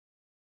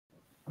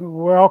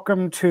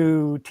Welcome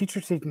to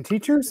Teachers Teaching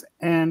Teachers,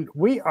 and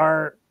we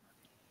are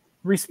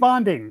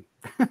responding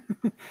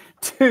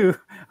to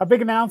a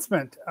big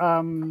announcement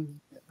on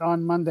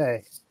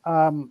Monday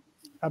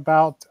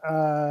about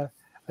a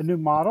new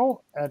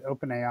model at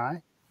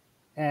OpenAI.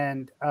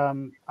 And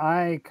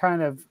I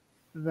kind of,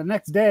 the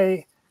next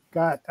day,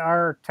 got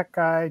our tech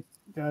guy,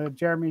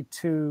 Jeremy,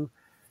 to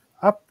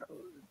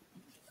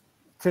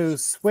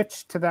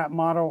switch to that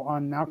model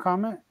on Now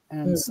Comment.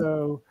 And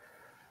so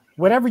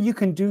whatever you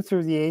can do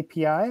through the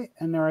API,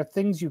 and there are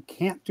things you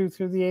can't do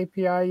through the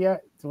API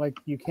yet, like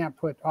you can't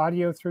put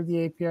audio through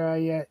the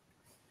API yet.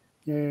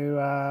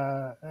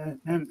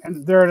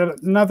 And there are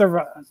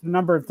another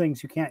number of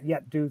things you can't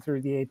yet do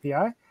through the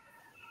API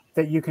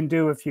that you can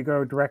do if you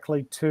go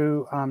directly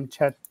to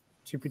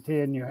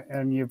ChatGPT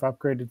and you've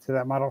upgraded to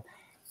that model.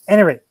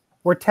 Anyway,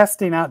 we're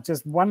testing out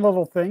just one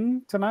little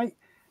thing tonight,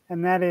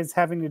 and that is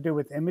having to do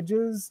with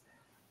images.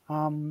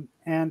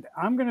 And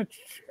I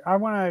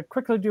want to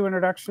quickly do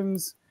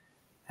introductions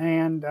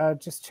and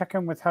just check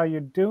in with how you're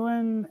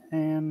doing.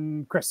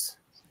 And Chris.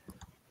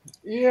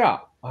 Yeah.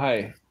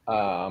 Hi,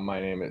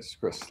 my name is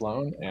Chris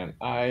Sloan, and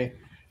I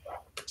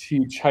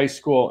teach high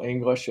school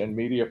English and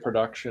media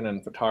production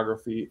and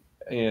photography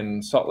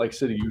in Salt Lake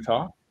City,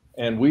 Utah.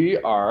 And we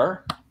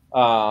are,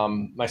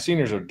 my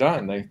seniors are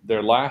done.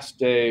 Their last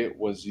day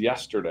was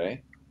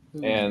yesterday.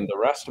 And the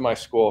rest of my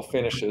school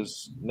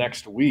finishes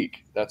next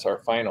week. That's our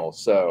final.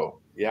 So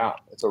yeah,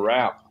 it's a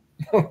wrap.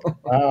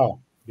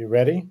 Wow. You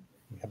ready?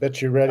 I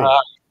bet you're ready.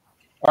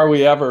 Are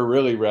we ever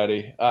really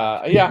ready?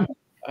 Yeah,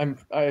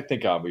 I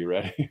think I'll be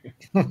ready.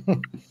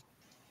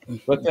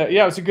 But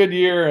yeah, it was a good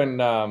year,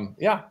 and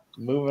yeah,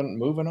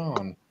 moving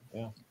on.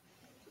 Yeah.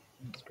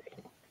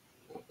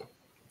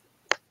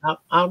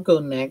 I'll go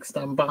next.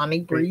 I'm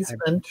Bonnie Breeze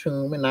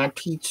Bentoom, and I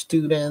teach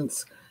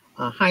students,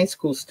 high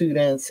school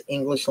students,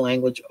 English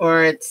language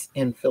arts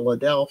in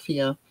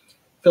Philadelphia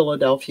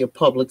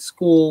Public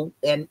School.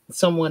 And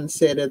someone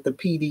said at the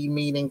PD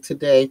meeting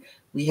today,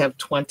 we have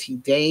 20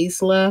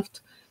 days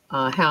left.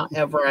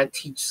 However, I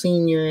teach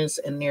seniors,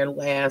 and their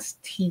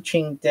last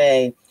teaching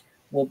day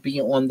will be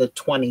on the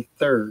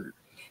 23rd.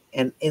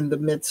 And in the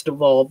midst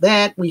of all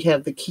that, we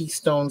have the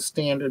Keystone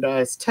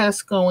Standardized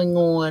Test going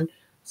on.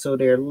 So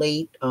there are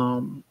late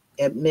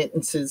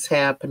admittances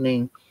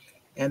happening.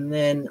 And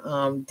then,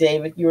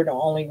 David, you're the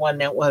only one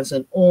that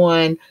wasn't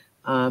on.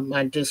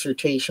 My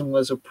dissertation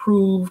was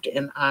approved,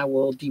 and I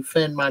will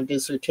defend my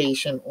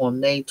dissertation on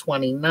May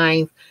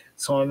 29th.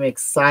 So I'm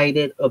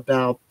excited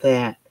about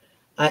that.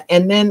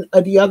 And then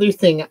the other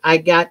thing, I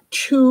got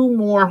 2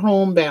 more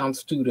homebound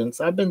students.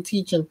 I've been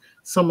teaching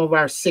some of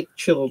our sick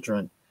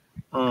children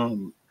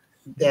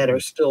that are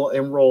still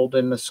enrolled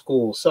in the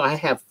school. So I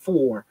have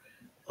 4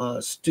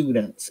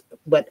 students,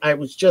 but I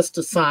was just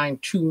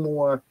assigned 2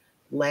 more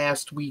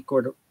last week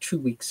or 2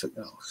 weeks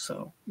ago.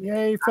 So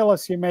yay,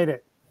 Phyllis, you made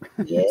it.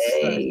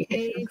 Yay,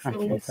 hey,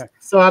 Phyllis.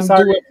 So I'm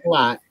doing a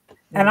lot.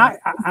 And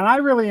I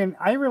really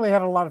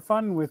had a lot of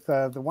fun with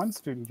the one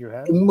student you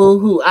had.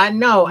 Moohoo. I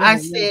know. I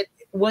said,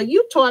 well,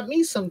 you taught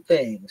me some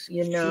things,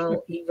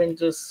 even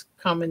just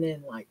coming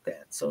in like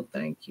that. So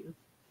thank you.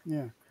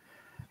 Yeah.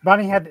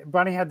 Bonnie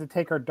had to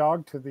take her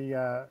dog to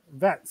the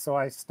vet, so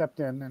I stepped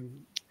in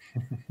and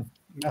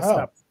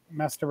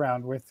messed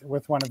around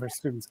with one of her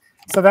students.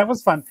 So that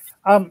was fun.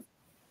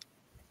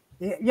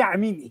 Yeah, I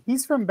mean,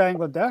 he's from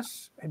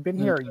Bangladesh. Had been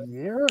here a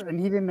year, and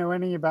he didn't know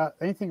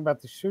anything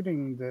about the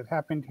shooting that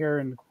happened here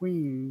in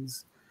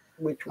Queens,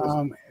 which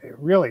was a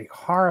really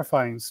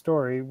horrifying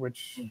story.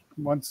 Which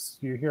once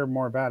you hear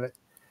more about it,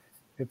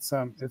 it's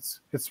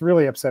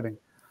really upsetting.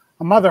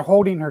 A mother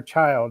holding her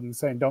child and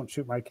saying, "Don't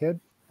shoot my kid,"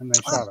 and they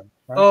shot him.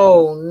 Right?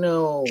 Oh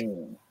no!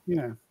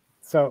 Yeah.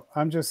 So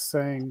I'm just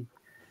saying.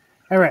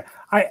 Anyway,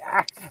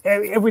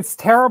 it was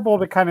terrible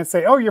to kind of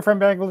say, "Oh, you're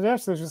from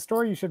Bangladesh. There's a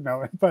story you should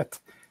know," but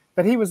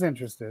he was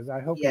interested. I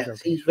hope.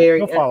 Yes, he's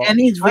very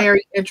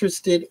very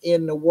interested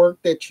in the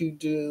work that you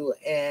do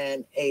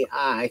and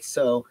AI.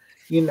 So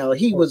he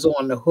was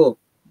on the hook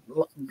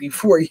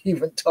before he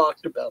even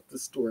talked about the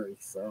story.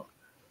 So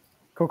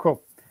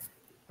cool,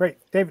 great,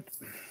 David.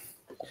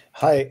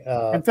 Hi,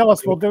 and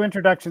Phyllis. We'll do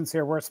introductions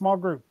here. We're a small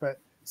group, but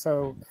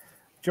so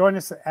join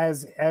us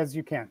as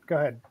you can. Go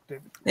ahead,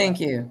 David. Thank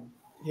you.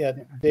 Yeah,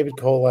 David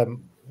Cole. I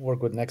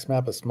work with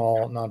NextMap, a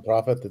small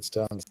nonprofit that's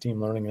done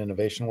STEAM learning and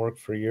innovation work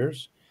for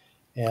years,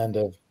 and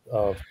have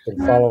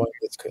been following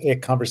this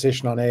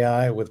conversation on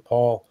AI with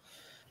Paul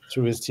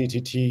through his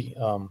TTT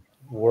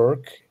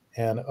work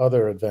and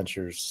other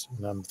adventures.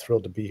 And I'm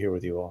thrilled to be here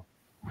with you all.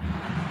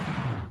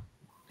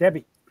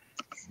 Debbie.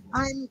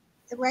 I'm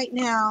right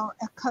now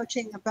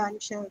coaching a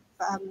bunch of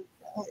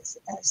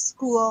high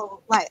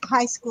school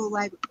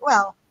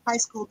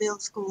middle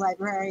school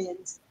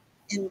librarians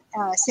in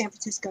San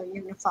Francisco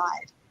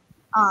Unified.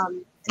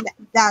 And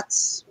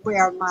that's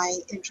where my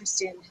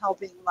interest in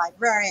helping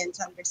librarians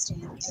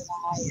understand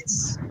AI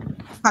is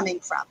coming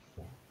from.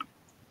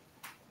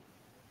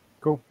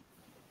 Cool.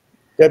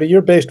 Debbie,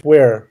 you're based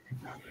where?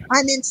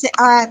 I'm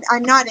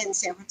not in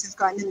San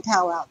Francisco. I'm in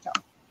Palo Alto.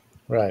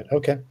 Right.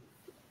 Okay.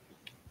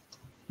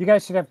 You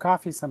guys should have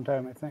coffee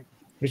sometime, I think.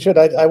 We should.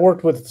 I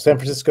worked with San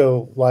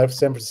Francisco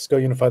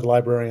Unified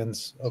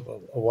Librarians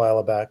a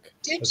while back.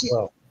 Did as you?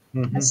 well.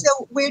 Mhm.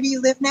 So where do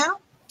you live now?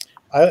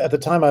 At the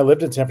time, I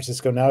lived in San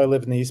Francisco. Now I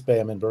live in the East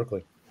Bay. I'm in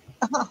Berkeley.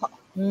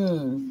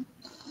 Hmm.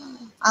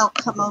 I'll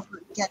come over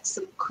and get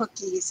some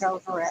cookies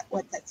over at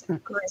that's a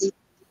great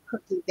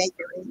cookie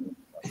bakery.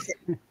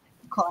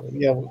 Coffee.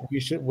 Yeah, we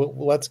should.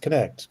 Let's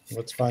connect.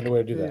 Let's find a way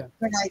to do that.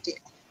 Good idea.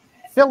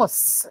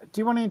 Phyllis, do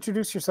you want to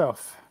introduce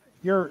yourself?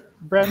 You're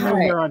brand new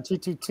Hi. here on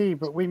TTT,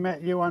 but we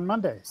met you on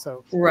Monday.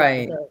 So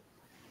Right.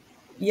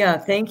 Yeah,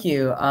 thank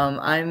you.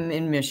 I'm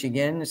in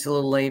Michigan. It's a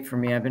little late for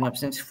me. I've been up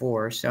since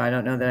 4, so I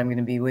don't know that I'm going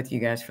to be with you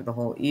guys for the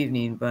whole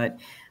evening, but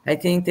I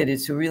think that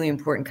it's a really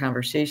important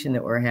conversation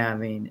that we're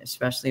having,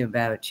 especially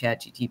about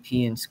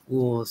ChatGPT in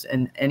schools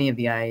and any of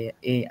the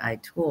AI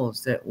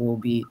tools that will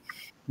be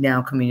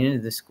now coming into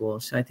the school.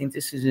 So I think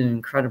this is an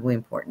incredibly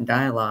important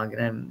dialogue,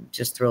 and I'm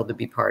just thrilled to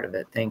be part of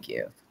it. Thank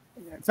you.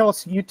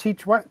 Phyllis, you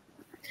teach what?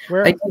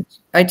 Where?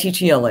 I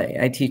teach ELA.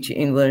 I teach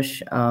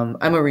English. I'm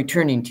a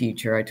returning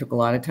teacher. I took a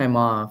lot of time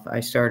off. I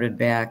started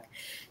back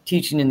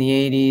teaching in the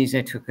 80s.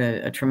 I took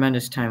a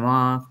tremendous time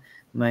off.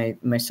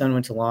 My son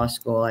went to law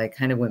school. I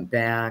kind of went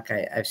back.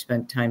 I've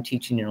spent time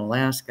teaching in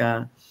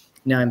Alaska.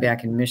 Now I'm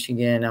back in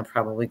Michigan. I'll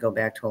probably go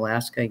back to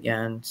Alaska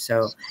again.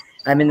 So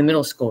I'm in the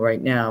middle school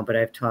right now, but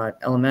I've taught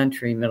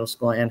elementary, middle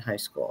school, and high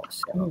school.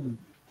 So. And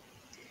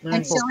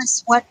Nice.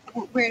 Phyllis, where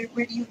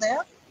do you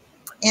live?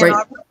 Ann Right.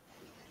 Arbor?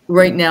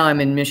 Right now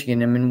I'm in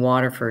Michigan. I'm in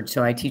Waterford.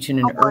 So I teach in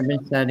an Oh,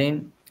 urban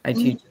setting. I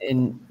teach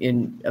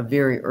in a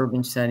very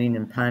urban setting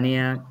in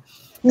Pontiac.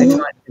 I Mhm.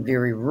 taught in a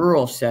very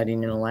rural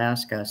setting in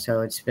Alaska.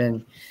 So it's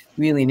been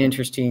really an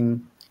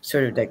interesting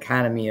sort of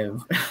dichotomy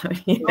of,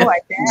 Oh, I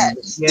bet.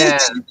 Yeah.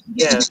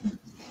 Yeah.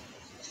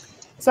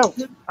 So,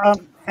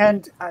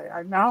 and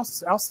now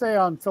I'll stay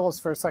on Phyllis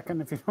for a second,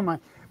 if you don't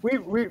mind. We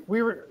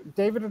were,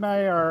 David and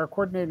I are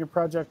coordinating a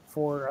project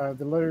for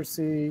the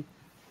Literacy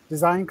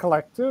Design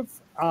Collective,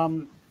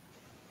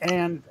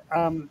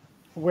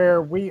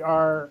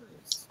 where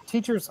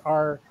teachers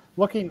are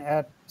looking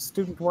at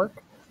student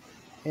work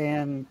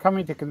and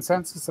coming to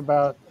consensus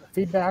about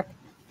feedback,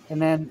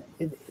 and then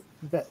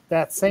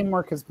that same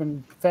work has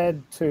been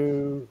fed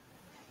to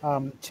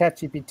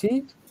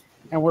ChatGPT,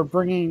 and we're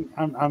bringing.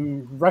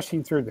 I'm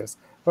rushing through this,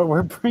 but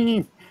we're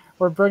bringing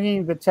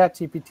the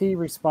ChatGPT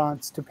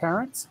response to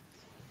parents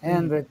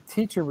and the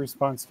teacher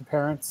response to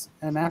parents,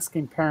 and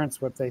asking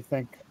parents what they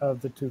think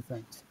of the two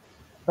things.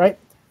 Right?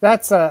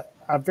 That's a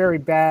very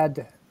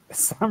bad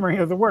summary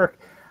of the work.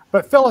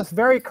 But Phyllis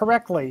very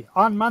correctly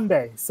on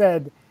Monday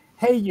said,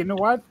 hey, you know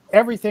what?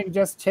 Everything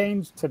just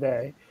changed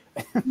today.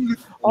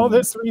 All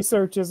this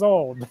research is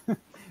old. Do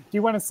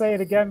you want to say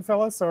it again,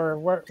 Phyllis, or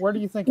where do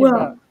you think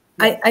about?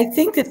 I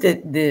think that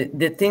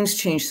the things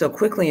change so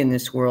quickly in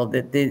this world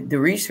that the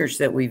research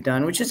that we've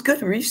done, which is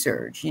good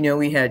research,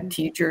 we had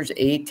teachers,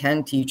 8,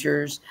 10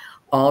 teachers,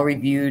 all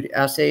reviewed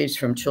essays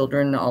from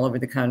children all over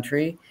the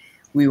country.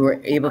 We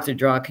were able to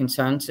draw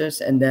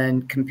consensus and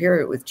then compare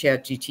it with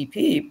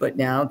ChatGPT, but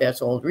now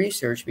that's old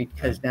research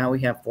because now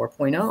we have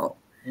 4.0.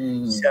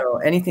 So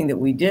anything that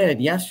we did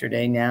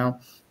yesterday now,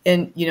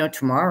 and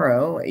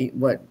tomorrow,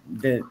 what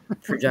the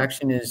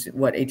projection is,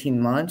 18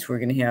 months, we're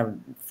going to have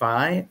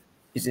 5.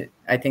 Is it?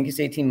 I think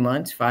it's 18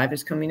 months. 5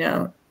 is coming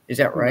out. Is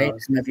that right? I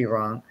might be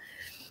wrong.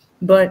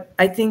 But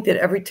I think that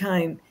every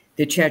time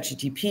the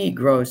ChatGPT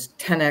grows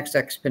 10x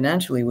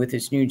exponentially with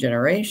this new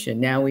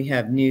generation, now we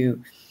have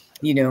new,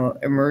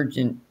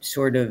 emergent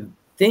sort of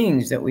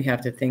things that we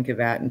have to think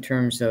about in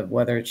terms of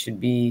whether it should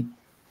be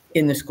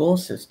in the school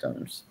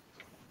systems.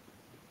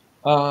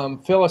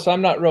 Phyllis,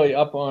 I'm not really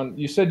up on.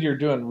 You said you're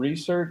doing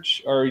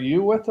research. Are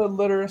you with a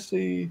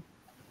literacy?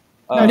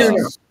 No.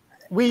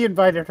 We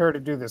invited her to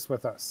do this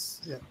with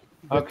us. Yeah.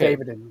 With Okay.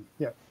 David and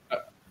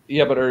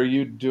Yeah, but are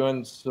you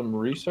doing some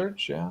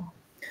research? Yeah.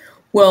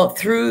 Well,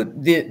 through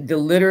the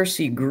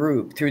literacy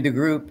group,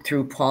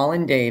 through Paul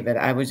and David,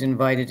 I was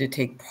invited to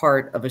take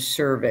part of a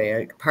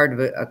survey, part of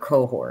a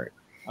cohort.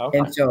 Okay.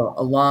 And so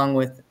along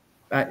with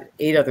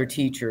 8 other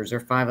teachers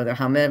or 5 other,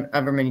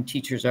 however many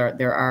teachers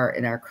there are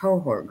in our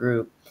cohort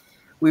group,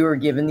 we were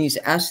given these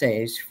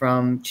essays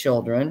from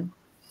children.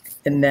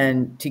 And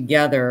then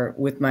together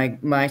with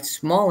my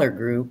smaller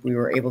group, we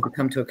were able to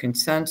come to a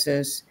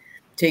consensus,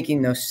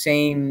 taking those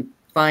same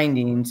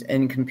findings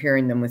and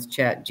comparing them with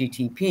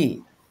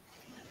ChatGPT.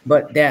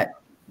 But the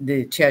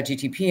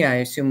ChatGPT, I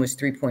assume, was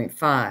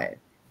 3.5,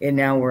 and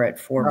now we're at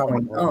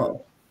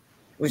 4.0.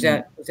 Is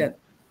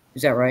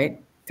that right?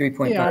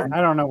 3.5. Yeah,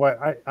 I don't know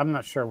I'm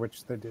not sure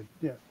which they did.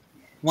 Yeah.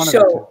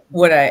 So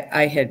what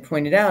I had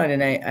pointed out,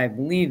 and I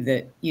believe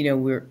that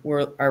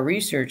our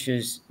research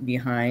is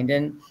behind,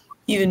 and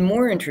even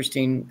more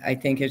interesting, I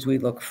think, as we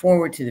look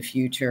forward to the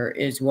future,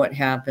 is what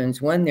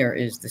happens when there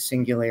is the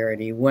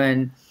singularity,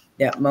 when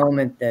that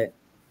moment that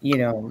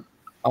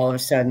all of a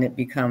sudden it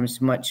becomes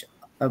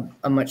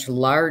a much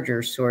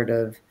larger sort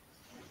of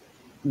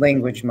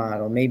language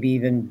model, maybe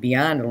even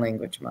beyond a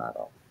language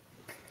model.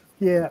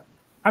 Yeah,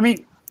 I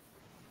mean,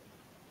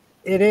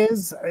 It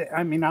is.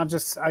 I mean,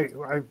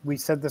 we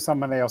said this on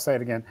Monday. I'll say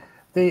it again.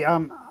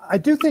 I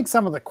do think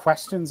some of the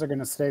questions are going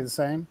to stay the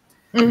same,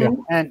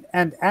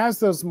 and as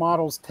those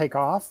models take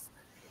off,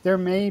 there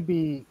may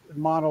be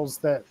models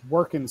that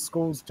work in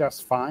schools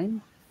just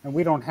fine, and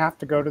we don't have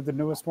to go to the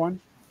newest one.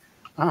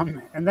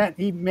 And that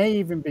may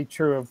even be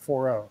true of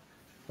 4.0,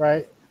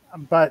 right?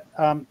 But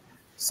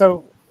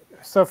so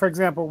for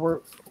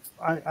example,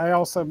 I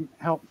also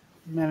help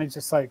manage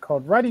a site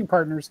called Writing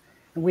Partners,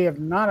 and we have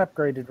not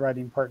upgraded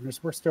Writing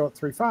Partners. We're still at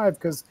 3.5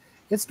 because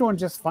it's doing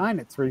just fine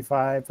at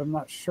 3.5. I'm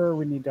not sure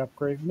we need to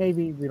upgrade.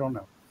 Maybe, we don't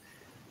know.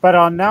 But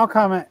on Now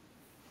Comment,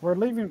 we're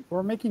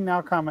making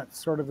Now Comment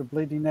sort of the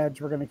bleeding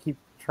edge. We're going to keep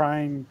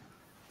trying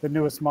the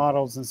newest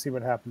models and see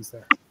what happens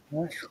there.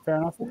 All right, fair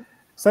enough.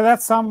 So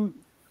that's I'm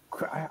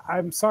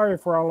sorry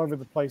if we're all over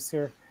the place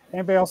here.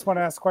 Anybody else want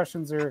to ask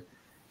questions or?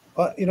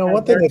 One thing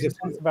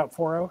that about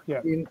 4.0,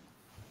 yeah.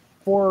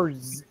 4,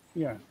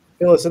 yeah.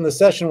 Phyllis, in the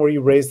session where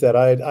you raised that,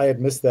 I had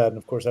missed that, and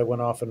of course I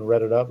went off and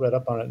read up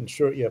on it. And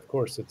sure, yeah, of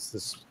course, it's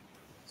this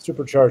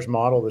supercharged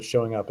model that's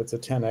showing up. It's a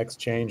 10x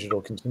change.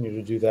 It'll continue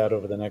to do that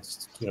over the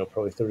next,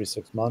 probably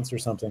 36 months or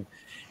something.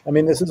 I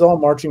mean, this is all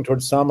marching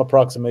towards some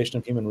approximation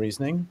of human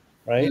reasoning,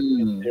 right?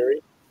 In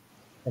theory,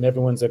 and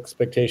everyone's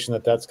expectation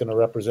that that's going to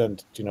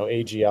represent,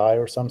 AGI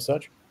or some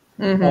such.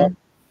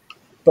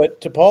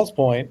 But to Paul's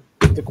point,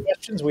 the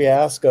questions we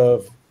ask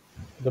of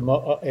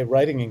a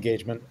writing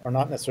engagement are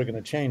not necessarily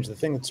going to change. The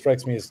thing that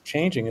strikes me as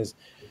changing is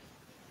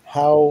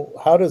how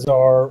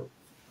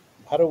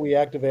do we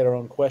activate our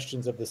own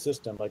questions of the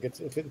system? Like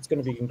if it's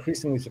going to be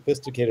increasingly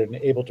sophisticated and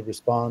able to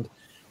respond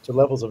to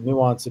levels of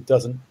nuance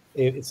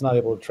it's not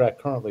able to track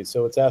currently.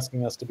 So it's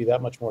asking us to be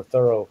that much more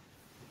thorough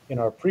in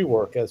our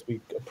pre-work as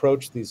we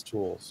approach these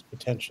tools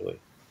potentially.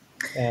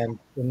 And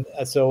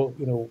so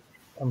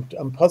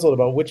I'm puzzled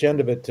about which end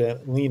of it to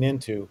lean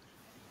into.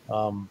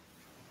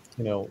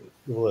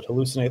 Will it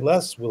hallucinate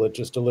less? Will it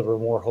just deliver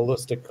more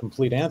holistic,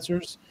 complete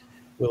answers?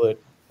 Will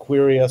it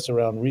query us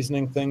around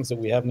reasoning things that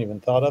we haven't even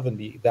thought of and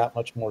be that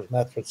much more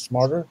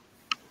smarter?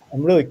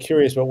 I'm really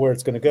curious about where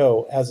it's going to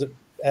go as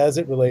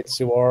it relates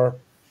to our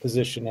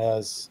position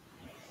as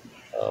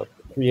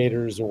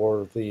creators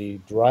or the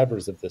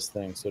drivers of this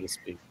thing, so to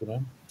speak.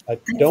 I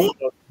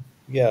don't know.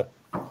 Yeah,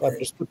 I'll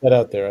just put that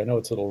out there. I know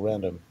it's a little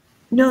random.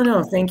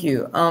 No, thank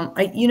you.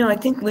 I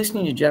think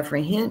listening to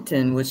Geoffrey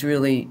Hinton was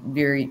really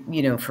very,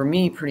 for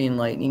me, pretty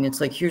enlightening.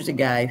 It's like, here's a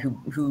guy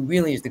who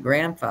really is the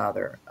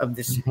grandfather of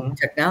this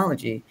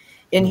technology.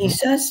 And he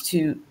says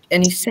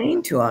and he's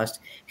saying to us,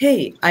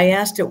 hey, I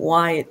asked it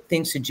why it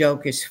thinks a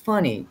joke is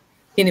funny,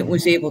 and it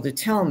was able to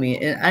tell me,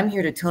 and I'm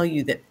here to tell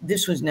you that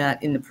this was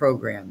not in the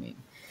programming.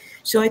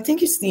 So I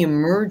think it's the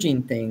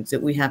emerging things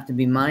that we have to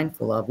be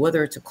mindful of,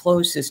 whether it's a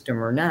closed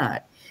system or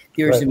not.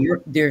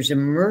 There's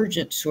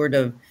emergent sort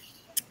of,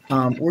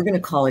 we're going to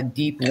call it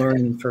deep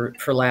learning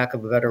for lack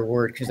of a better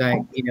word, because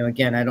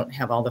again, I don't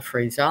have all the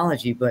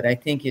phraseology, but I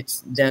think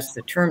that's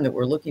the term that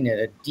we're looking at,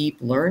 a deep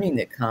learning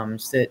that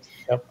comes that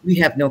we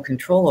have no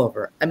control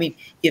over. I mean,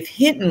 if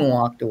Hinton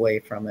walked away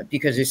from it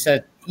because he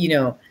said,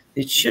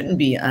 it shouldn't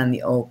be on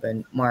the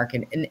open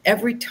market, and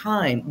every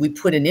time we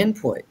put an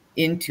input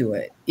into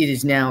it, it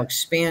is now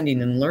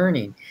expanding and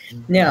learning.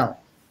 Now,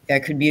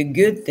 that could be a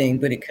good thing,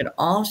 but it could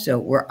also,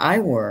 where I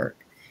work,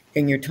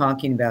 and you're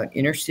talking about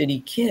inner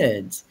city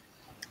kids,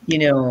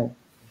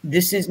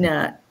 this is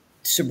not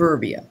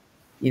suburbia.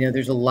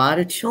 There's a lot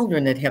of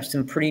children that have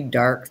some pretty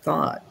dark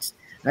thoughts.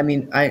 I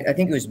mean, I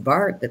think it was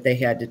Bart that they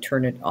had to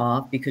turn it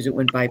off because it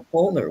went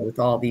bipolar with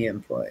all the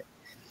input.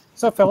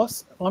 So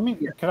Phyllis,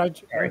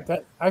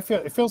 I feel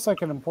it feels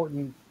like an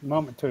important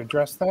moment to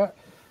address that.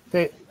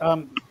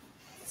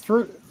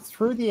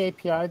 Through the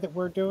API that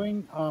we're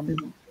doing,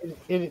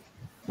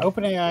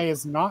 OpenAI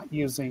is not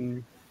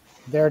using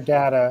their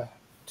data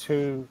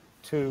to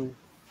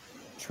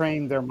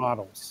train their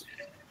models,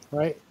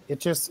 right? It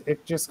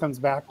just comes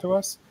back to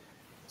us.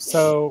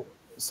 So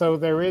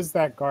there is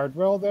that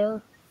guardrail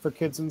there for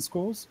kids in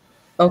schools.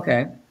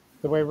 Okay.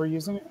 The way we're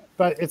using it,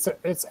 but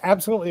it's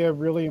absolutely a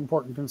really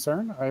important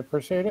concern. I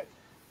appreciate it,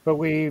 but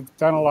we've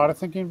done a lot of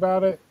thinking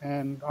about it,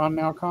 and on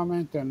Now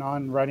Comment and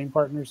on Writing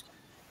Partners,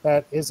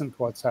 that isn't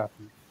what's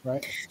happening.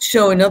 Right.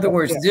 So in other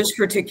words, this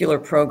particular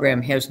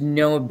program has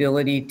no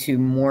ability to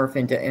morph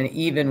into, and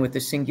even with the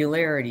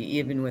singularity,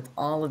 even with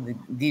all of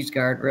these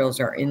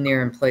guardrails are in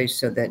there in place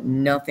so that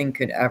nothing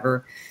could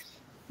ever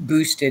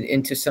boost it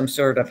into some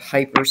sort of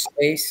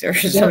hyperspace or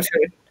some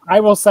sort of. I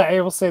will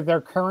say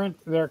their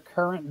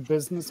current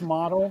business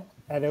model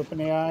at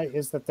OpenAI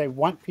is that they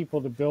want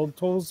people to build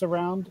tools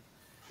around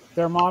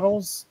their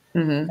models,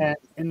 and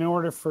in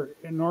order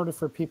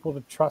for people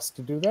to trust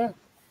to do that,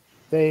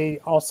 they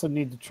also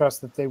need to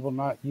trust that they will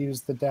not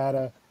use the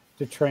data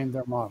to train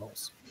their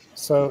models.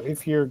 So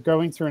if you're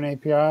going through an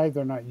API,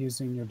 they're not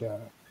using your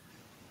data,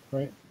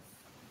 right?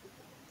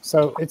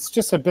 So it's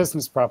just a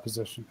business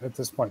proposition at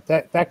this point.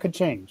 That could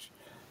change.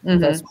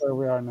 That's where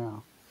we are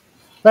now.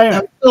 But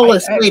anyway,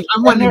 Phyllis, wait, I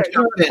want to there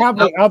jump are in.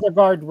 probably other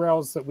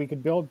guardrails that we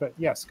could build, but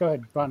yes, go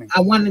ahead, Bunny. I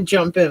want to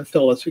jump in,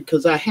 Phyllis,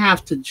 because I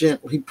have to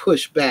gently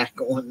push back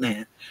on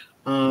that.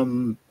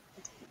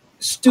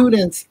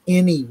 Students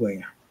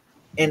anywhere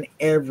and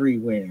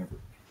everywhere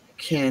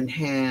can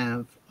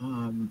have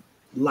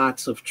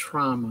lots of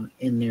trauma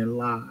in their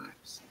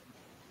lives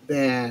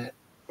that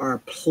are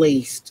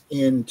placed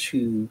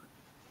into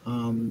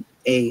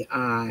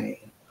AI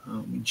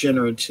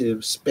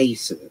generative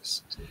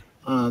spaces,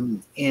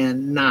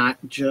 and not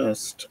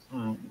just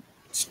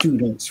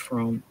students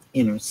from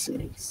inner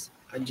cities.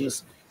 I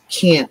just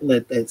can't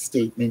let that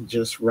statement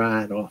just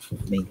ride off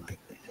of me like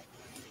that.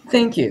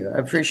 Thank you. I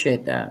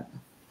appreciate that.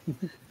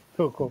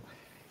 Cool.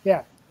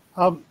 Yeah.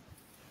 All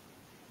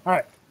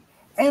right.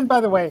 And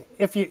by the way,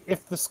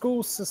 if the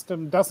school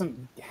system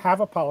doesn't have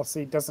a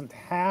policy, doesn't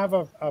have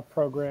a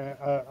program,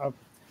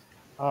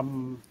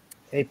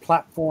 a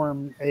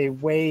platform, a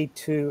way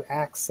to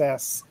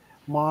access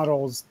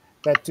models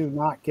that do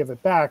not give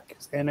it back,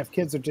 and if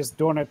kids are just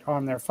doing it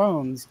on their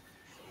phones,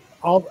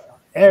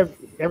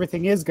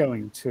 everything is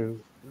going to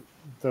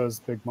those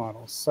big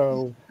models.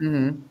 So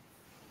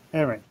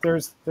anyway,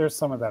 there's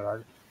some of that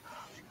argument.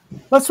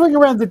 Let's swing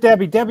around to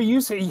Debbie. Debbie,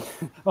 you see,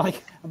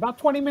 like about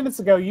 20 minutes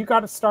ago, you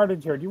got it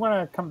started here. Do you want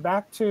to come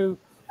back to?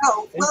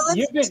 Oh, well,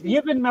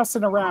 you've been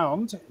messing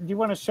around. Do you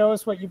want to show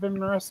us what you've been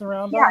messing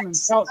around on? And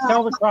Yes, tell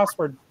the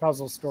crossword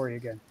puzzle story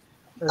again,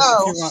 or if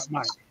Oh. you want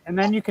mine, and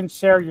then you can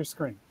share your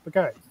screen. But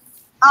go ahead.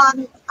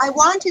 I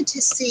wanted to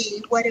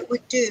see what it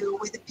would do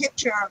with a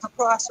picture of a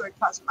crossword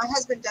puzzle. My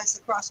husband does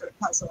the crossword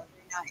puzzle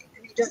every night,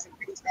 and he does it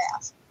pretty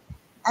fast.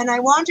 And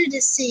I wanted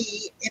to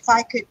see if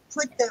I could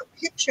put the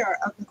picture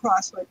of the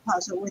crossword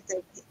puzzle with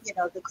the,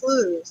 the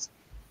clues,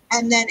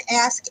 and then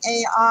ask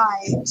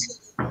AI to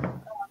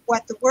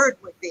what the word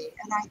would be.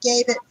 And I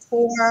gave it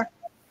four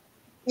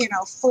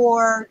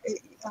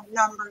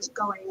numbers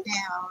going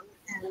down,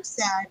 and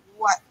said,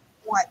 what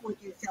would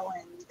you fill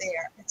in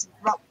there? It's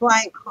a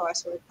blank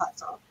crossword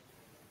puzzle.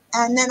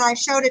 And then I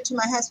showed it to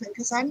my husband,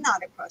 because I'm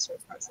not a crossword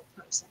puzzle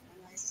person.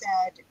 And I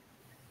said,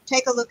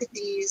 take a look at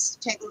these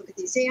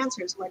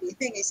answers. What do you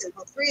think? He said,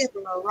 well, 3 of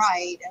them are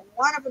right, and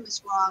 1 of them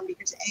is wrong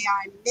because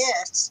AI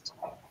missed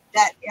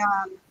that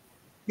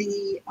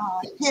the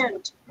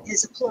hint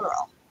is a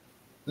plural.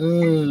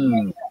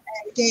 And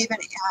gave an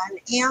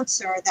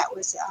answer that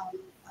was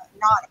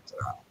not a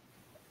plural.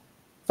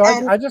 So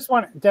And- I just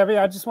want, Debbie,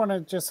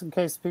 just in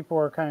case people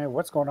are kind of,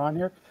 what's going on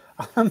here?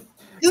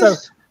 So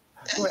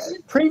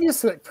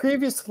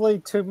previously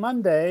to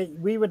Monday,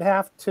 we would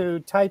have to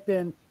type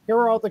in, here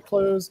are all the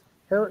clues.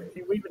 Here,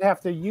 we would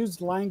have to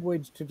use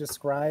language to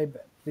describe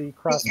the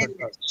crossword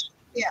puzzle.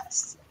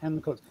 Yes. And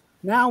the clues.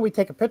 Now we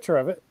take a picture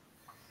of it.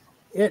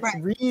 It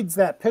Right. reads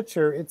that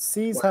picture. It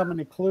sees how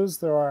many clues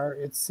there are.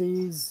 It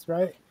sees,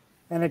 right?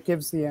 And it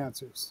gives the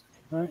answers,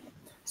 right?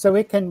 So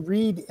it can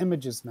read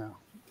images now,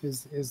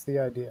 is the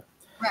idea.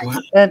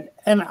 Right.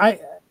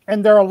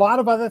 And there are a lot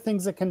of other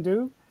things it can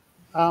do,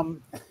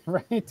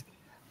 right?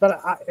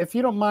 But if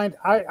you don't mind,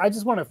 I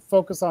just want to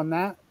focus on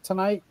that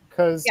tonight,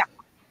 because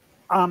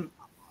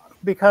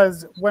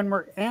when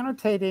we're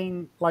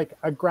annotating like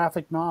a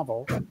graphic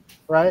novel,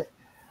 right?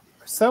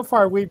 So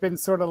far, we've been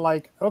sort of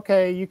like,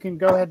 okay, you can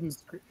go ahead and,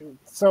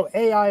 so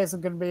AI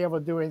isn't going to be able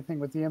to do anything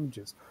with the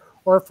images.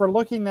 Or if we're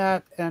looking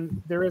at,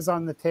 and there is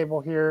on the table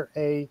here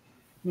a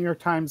New York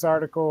Times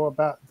article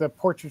about the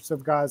portraits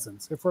of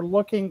Gazans. If we're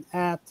looking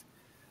at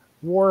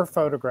war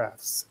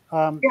photographs,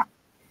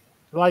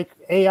 like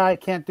AI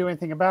can't do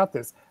anything about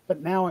this,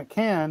 but now it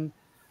can.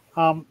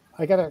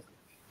 I got to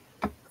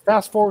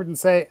fast forward and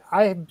say,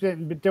 I have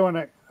been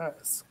doing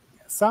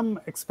some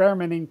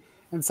experimenting,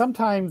 and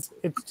sometimes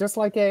it's just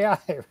like AI,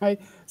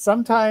 right?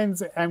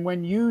 Sometimes, and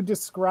when you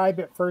describe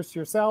it first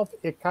yourself,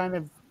 it kind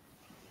of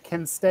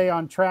can stay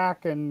on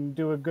track and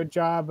do a good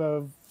job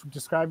of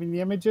describing the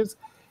images.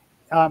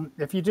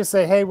 If you just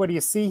say, hey, what do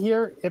you see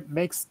here? It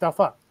makes stuff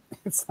up.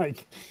 It's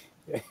like,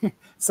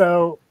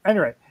 so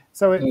anyway,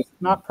 so it's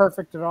not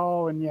perfect at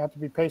all, and you have to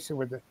be patient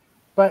with it.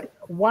 But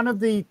one of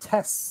the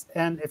tests,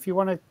 and if you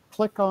want to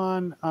click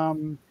on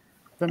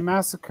the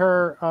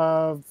massacre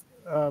of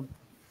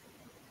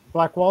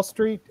Black Wall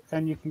Street,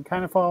 and you can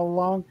kind of follow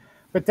along.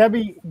 But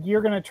Debbie,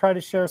 you're going to try to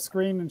share a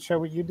screen and show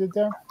what you did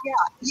there?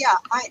 Yeah.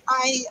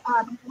 I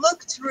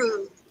looked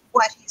through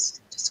what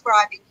he's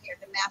describing here,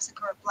 the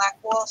massacre of Black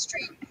Wall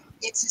Street.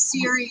 It's a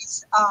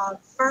series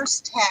of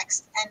first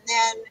text and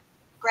then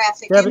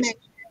graphic images.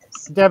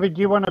 Debbie,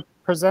 do you want to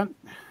present?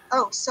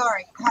 Oh,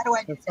 sorry. How do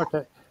I do that?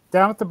 Okay.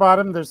 Down at the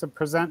bottom, there's a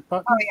present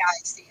button. Oh, yeah, I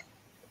see it.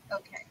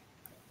 Okay.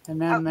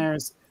 And then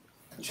there's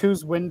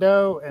choose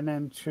window, and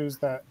then choose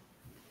that.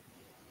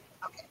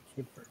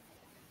 Okay.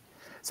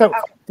 So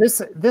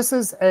this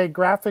is a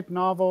graphic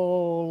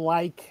novel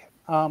like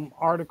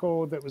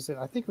article that was in,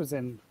 I think it was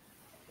in,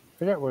 I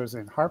forget what it was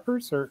in,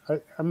 Harper's, or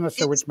I'm not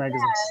sure which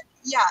magazine.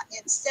 Yeah,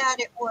 it said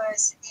it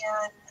was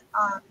in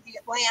the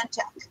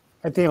Atlantic.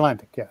 At the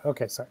Atlantic, yeah.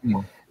 Okay, sorry.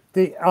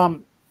 The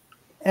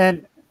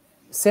and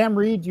Sam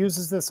Reed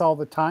uses this all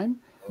the time.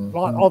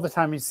 all the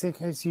time.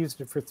 He's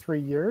used it for 3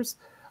 years.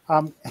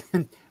 And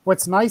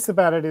what's nice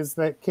about it is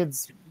that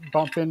kids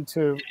bump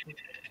into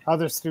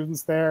other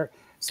students there.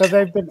 So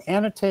they've been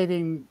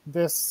annotating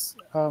this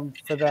for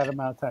that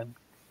amount of time.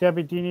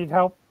 Debbie, do you need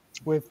help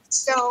with?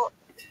 So,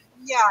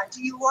 yeah,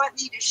 do you want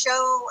me to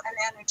show an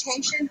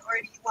annotation, or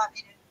do you want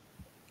me to?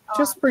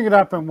 Just bring it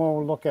up and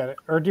we'll look at it.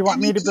 Or do you want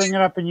me to bring it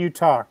up and you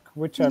talk?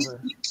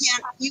 Whichever.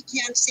 You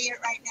can't see it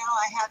right now.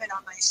 I have it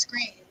on my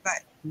screen,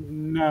 but.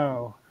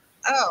 No.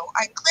 Oh,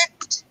 I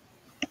clicked.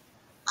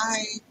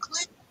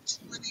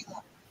 Let me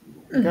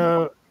look.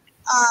 Go.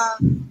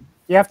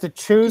 You have to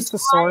choose the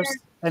source,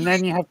 and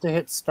then you have to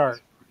hit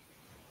start.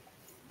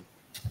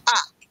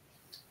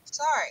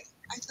 Sorry,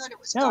 I thought it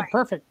was. No,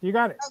 perfect. You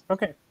got it.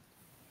 Okay.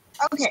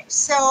 Okay,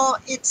 so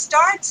it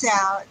starts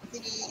out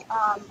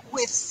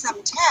with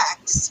some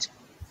text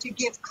to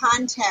give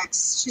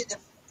context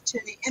to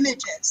the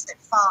images that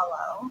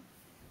follow,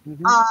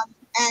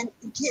 and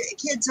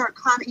kids are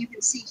you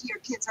can see here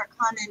kids are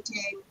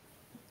commenting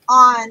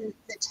on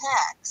the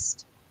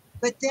text,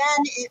 but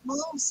then it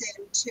moves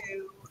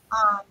into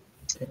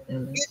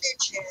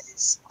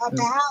images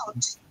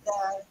about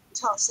the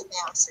Tulsa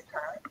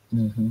Massacre,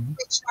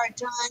 which are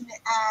done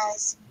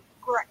as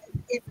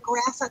in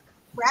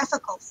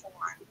graphical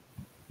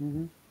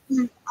form.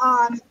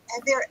 And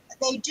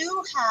they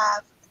do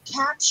have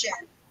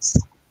captions,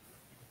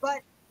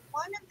 but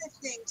one of the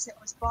things that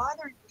was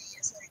bothering me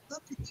as I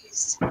looked at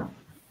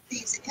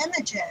these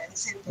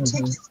images in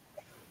particular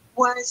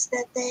was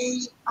that they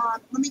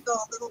let me go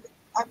a little bit.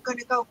 I'm going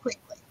to go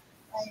quickly.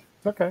 Right?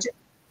 Okay.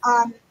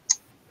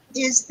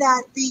 Is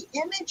that the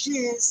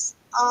images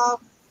of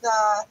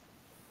the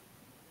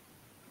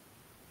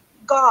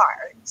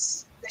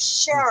guards, the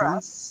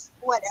sheriffs,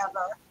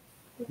 whatever,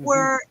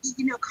 were,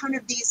 kind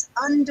of these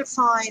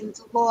undefined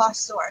law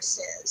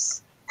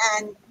sources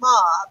and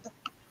mob.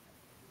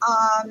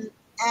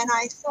 And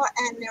I thought,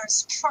 and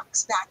there's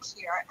trucks back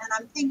here, and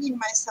I'm thinking to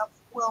myself,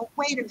 well,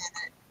 wait a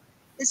minute,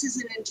 this is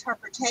an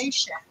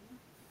interpretation.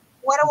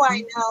 What do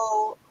I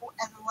know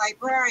as a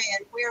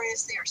librarian? Where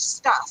is their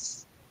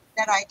stuff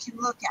that I can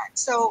look at?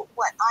 So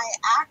what I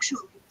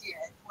actually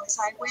did was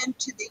I went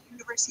to the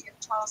University of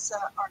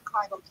Tulsa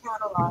archival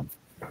catalog,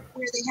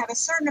 where they have a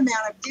certain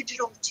amount of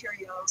digital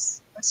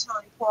materials, I was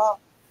telling Paul,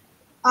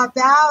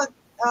 about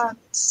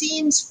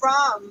scenes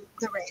from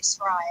the race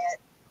riot.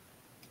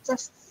 The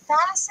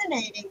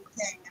fascinating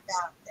thing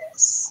about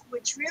this,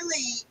 which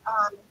really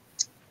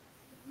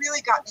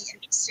got me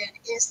interested,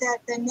 is that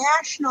the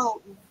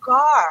National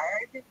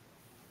Guard,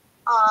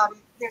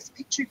 there's a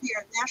picture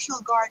here, National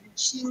Guard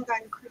machine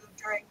gun crew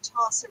during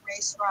Tulsa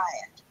race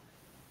riot.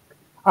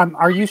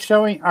 Are you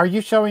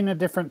showing a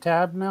different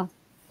tab now?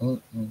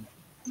 Oh,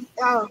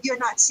 you're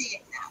not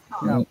seeing that,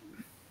 huh? No.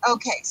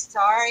 Okay,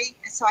 sorry.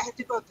 So I have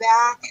to go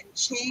back and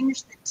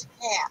change the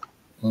tab.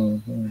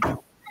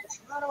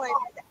 How do I do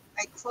that?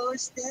 I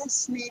close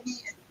this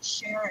maybe and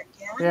share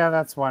again? Yeah,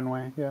 that's one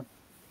way. Yeah.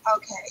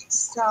 Okay,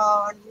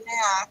 so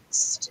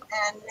next,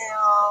 and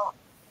now,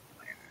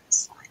 where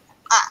is my,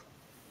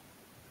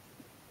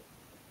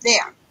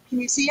 there. Can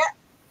you see it?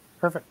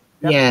 Perfect.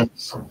 Yep.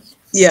 Yes.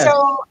 Yeah.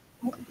 So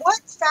what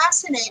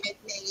fascinated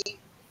me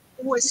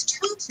was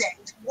two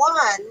things.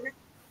 One,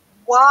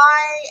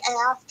 why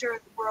after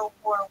World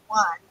War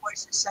I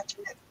was there such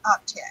an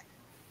uptick?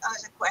 That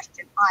was a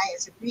question I,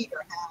 as a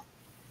reader, had.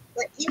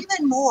 But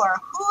even more,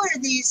 who are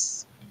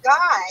these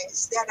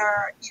guys that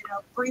are,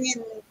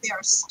 bringing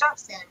their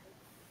stuff in?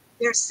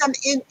 There's some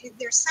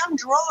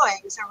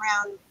drawings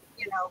around,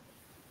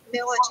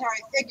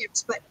 military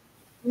figures, but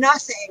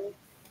nothing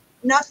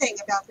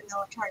about the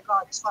military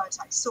guard as far as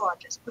I saw,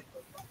 just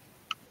quickly looking.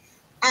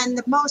 And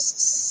the most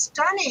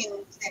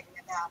stunning thing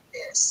about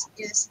this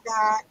is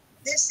that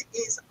this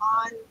is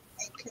on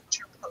a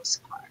picture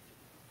postcard.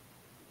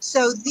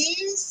 So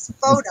these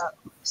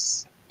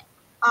photos,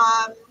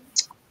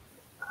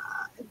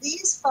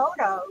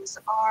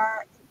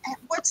 are,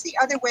 what's the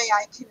other way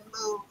I can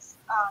move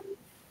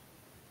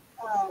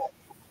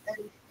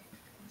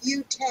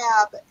view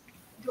tab?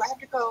 Do I have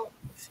to go?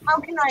 How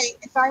can I,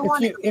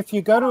 if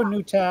you go to a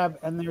new tab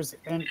and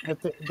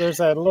there's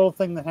a little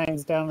thing that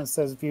hangs down that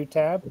says view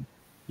tab,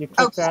 you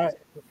click that,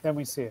 then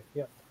we see it.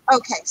 Yep.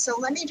 Okay, so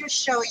let me just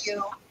show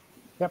you.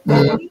 Yep.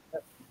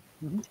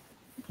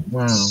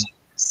 Wow.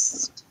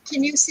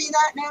 Can you see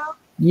that now?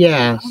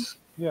 Yes.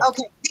 Yeah.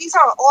 Okay, these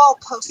are all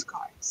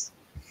postcards.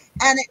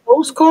 And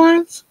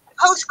Postcards?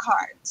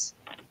 Postcards.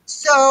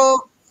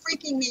 So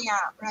freaking me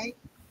out, right?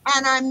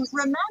 And I'm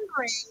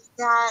remembering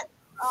that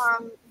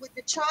with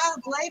the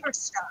child labor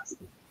stuff,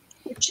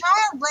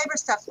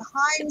 the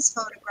Heinz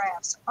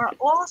photographs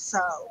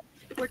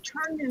were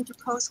turned into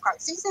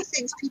postcards. These are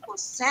things people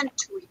sent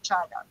to each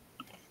other.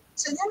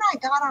 So then I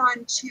got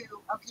on to,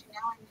 okay,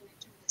 now I'm going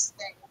to do this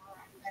thing where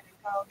I'm going to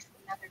go to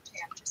another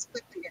tab, just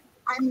quickly.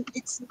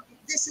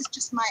 This is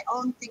just my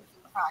own thinking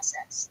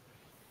process.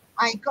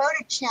 I go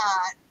to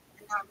chat,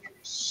 and I'm going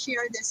to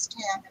share this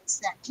tab and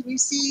send. Can you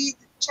see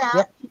the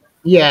chat?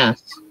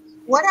 Yes.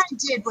 What I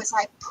did was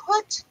I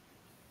put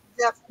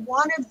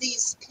one of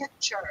these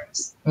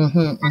pictures. Mm-hmm,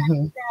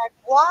 mm-hmm. That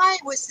why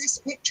was this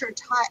picture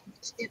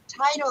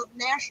titled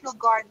 "National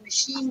Guard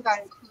Machine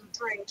Gun Coup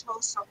During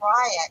Tulsa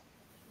Riot"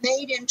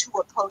 made into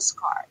a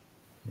postcard?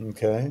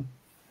 Okay.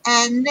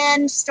 And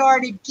then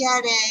started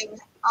getting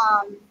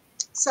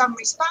some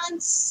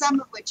response, some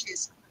of which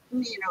is,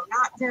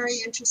 not very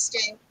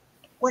interesting.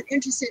 What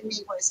interested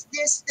me was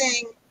this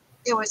thing.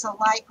 There was a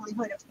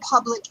likelihood of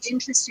public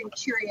interest and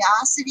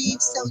curiosity.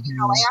 So,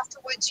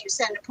 afterwards you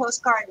send a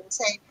postcard and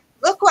say,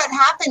 look what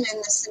happened in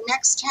this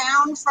next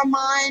town from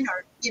mine,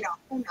 or,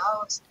 who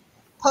knows.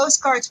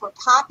 Postcards were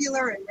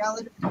popular and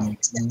relatively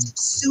inexpensive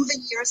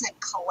souvenirs and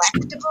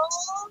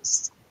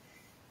collectibles.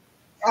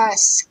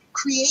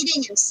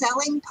 Creating and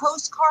selling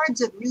postcards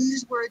of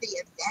newsworthy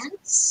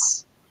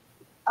events.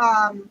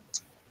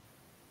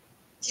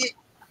 It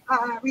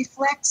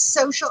reflects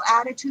social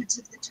attitudes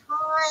of the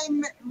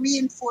time,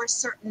 reinforce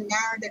certain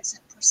narratives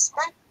and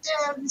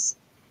perspectives.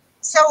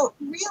 So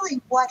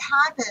really what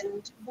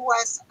happened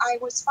was I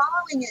was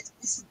following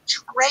this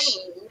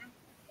train,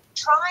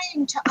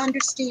 trying to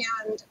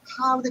understand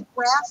how the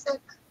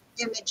graphic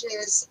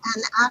images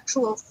and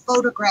actual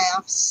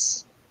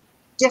photographs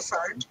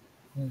differed,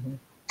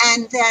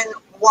 and then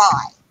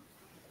why.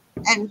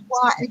 And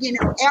why,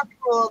 after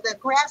all, the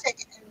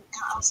graphic, and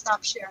I'll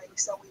stop sharing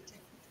so we can,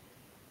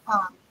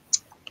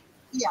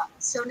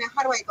 so now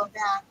how do I go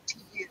back to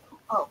you?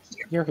 Oh,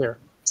 here. You're here.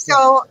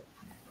 So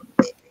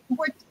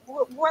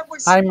what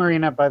was... Hi,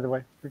 Marina, by the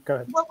way. Go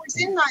ahead. What was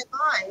in my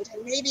mind,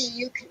 and maybe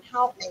you can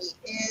help me,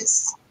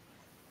 is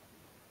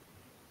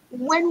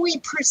when we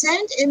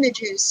present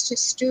images to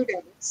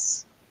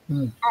students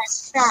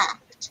as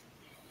fact,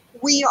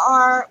 we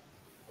are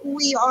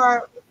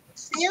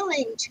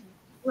failing to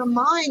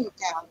remind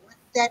them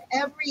that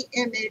every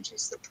image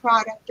is the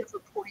product of a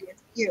point of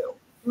view,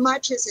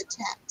 much as a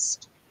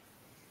text.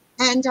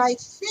 And I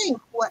think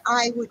what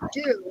I would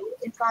do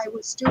if I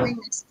was doing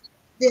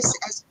this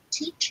as a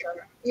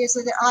teacher is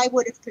that I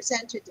would have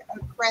presented a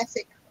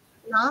graphic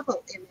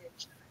novel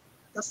image,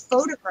 the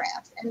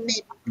photograph, and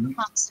maybe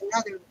perhaps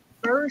another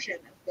version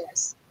of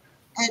this,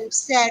 and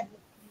said,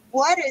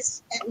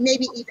 and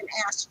maybe even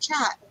asked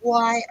chat,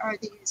 why are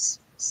these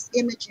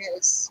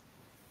images,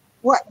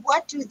 what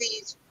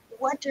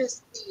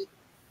does the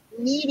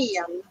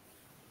medium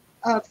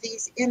of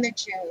these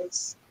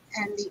images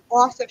and the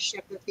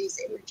authorship of these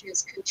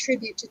images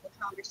contribute to the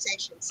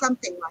conversation,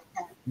 something like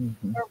that,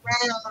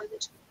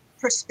 around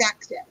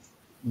perspective.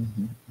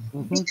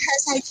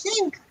 Because I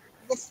think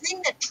the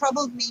thing that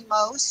troubled me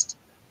most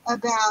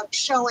about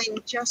showing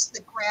just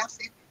the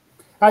graphic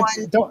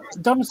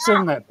don't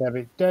assume that,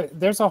 Debbie.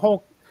 There's a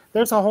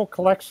whole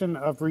collection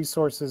of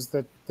resources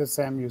that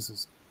Sam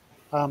uses.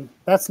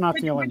 That's not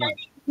the only one.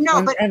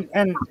 No,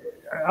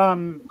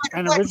 and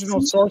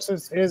original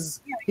sources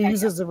is he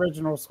uses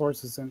original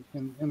sources in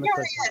the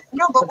curriculum.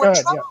 No, but what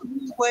troubled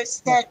me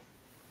was that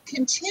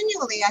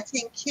continually I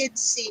think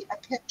kids see a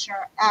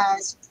picture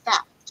as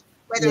fact,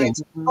 whether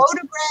it's a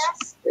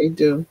photograph. They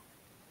do.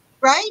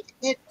 Right?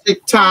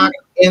 TikTok,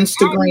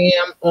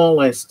 Instagram, all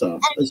that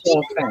stuff. It's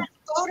all fact.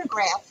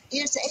 Photograph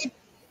is a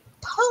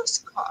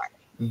postcard.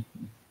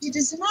 It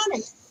is not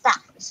a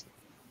fact.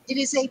 It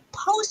is a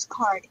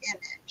postcard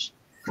image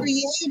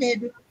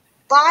created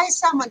by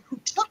someone who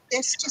took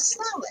this to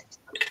sell it.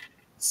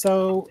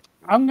 So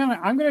I'm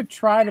gonna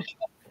try to.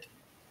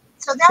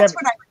 So that's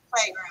what I was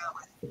playing around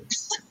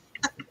with.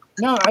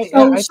 No,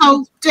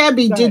 so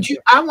Debbie, did you?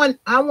 I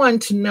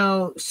want to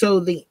know. So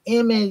the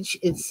image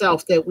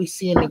itself that we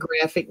see in the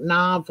graphic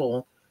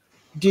novel,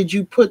 did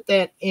you put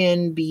that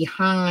in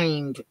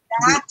behind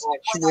the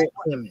actual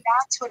image?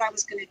 That's what I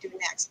was going to do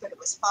next, but it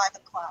was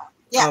 5 o'clock.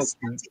 Yes,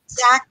 that's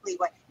exactly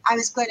what I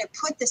was going to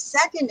put the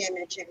second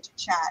image into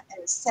chat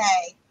and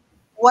say,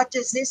 what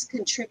does this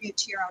contribute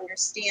to your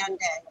understanding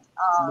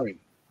of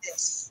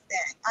this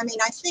thing? I mean,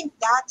 I think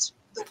that's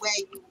the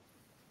way you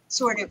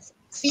sort of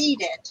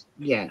feed it.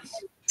 Yes.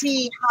 And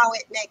see how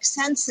it makes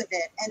sense of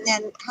it, and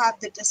then have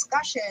the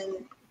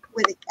discussion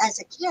with it as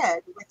a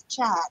kid with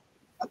chat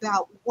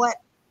about what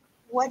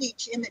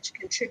each image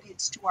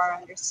contributes to our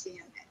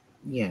understanding.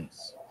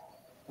 Yes.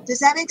 Does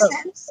that make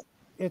sense?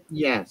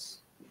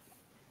 Yes.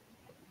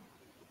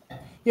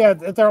 Yeah,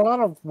 there are a lot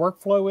of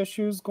workflow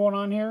issues going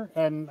on here,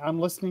 and I'm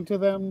listening to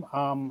them.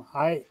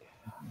 I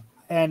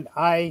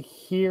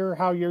hear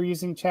how you're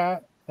using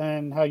chat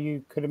and how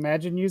you could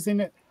imagine using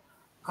it.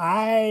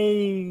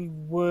 I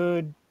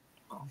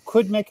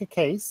could make a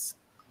case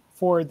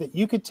for that.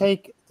 You could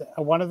take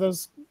one of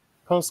those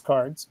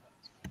postcards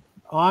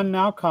on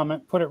Now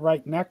Comment, put it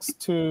right next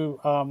to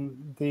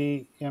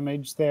the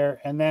image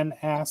there, and then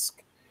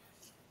ask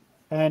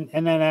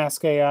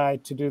AI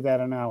to do that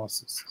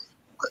analysis.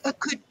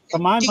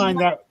 In my mind,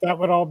 that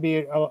would all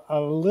be a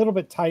little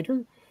bit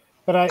tighter,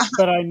 but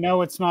I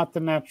know it's not the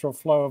natural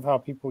flow of how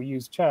people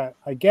use chat.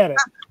 I get it,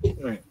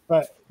 right.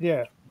 But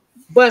yeah.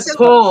 But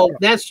Paul,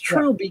 that's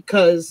true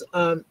because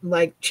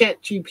like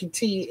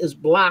ChatGPT is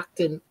blocked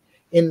in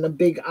the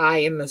big eye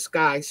in the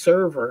sky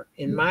server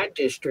in my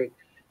district,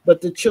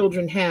 but the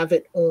children have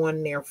it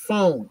on their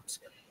phones.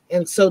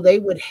 And so they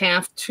would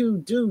have to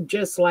do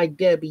just like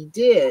Debbie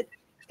did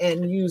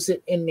and use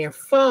it in their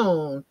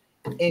phone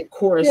and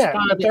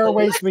correspond. but there are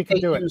ways we can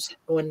they do it. use it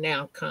on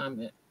Now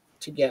Comment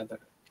together.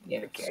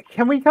 Yeah.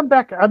 Can we come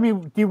back? I mean,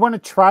 do you want to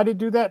try to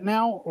do that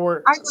now,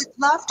 or I would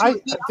love to. I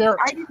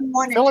didn't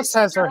want to. Phyllis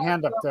has her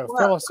hand up though.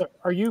 Phyllis,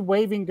 are you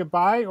waving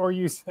goodbye, or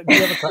you? Do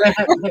you have a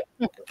question?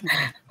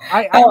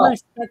 I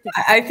respect it.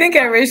 I think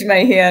I raised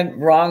my hand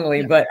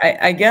wrongly, but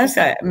I guess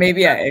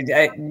maybe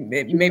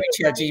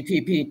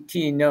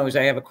ChatGPT knows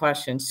I have a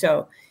question.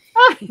 So,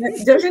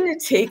 doesn't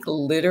it take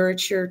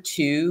literature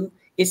too?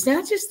 It's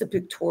not just the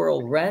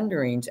pictorial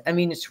renderings. I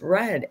mean, it's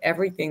read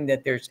everything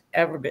that there's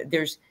ever been.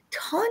 There's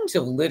tons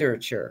of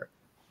literature,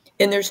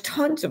 and there's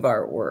tons of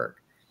artwork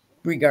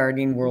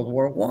regarding World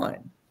War I.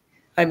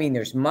 I mean,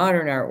 there's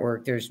modern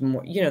artwork. There's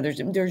more. You know,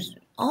 there's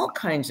all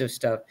kinds of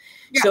stuff.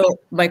 Yeah. So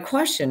my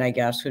question, I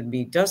guess, would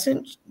be: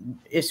 doesn't,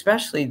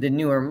 especially the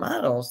newer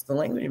models, the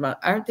language model,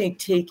 aren't they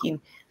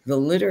taking the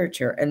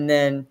literature and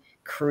then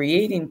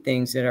creating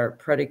things that are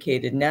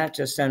predicated not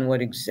just on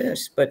what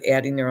exists, but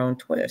adding their own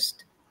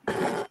twist?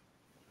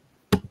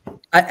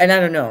 I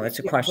don't know. It's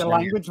a question. The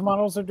language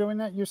models are doing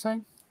that, you're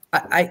saying?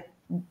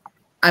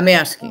 I'm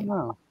asking.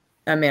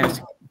 I'm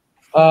asking.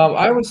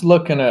 I was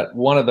looking at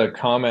one of the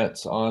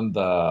comments on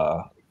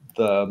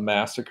the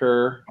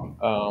massacre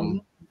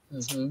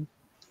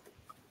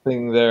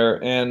thing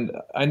there, and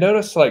I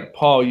noticed, like,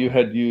 Paul, you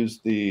had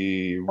used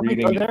the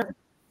reading. We go there?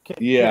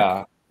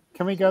 Yeah.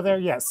 Can we go there?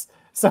 Yes.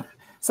 So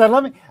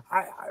let me.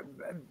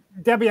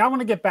 Debbie, I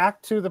want to get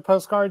back to the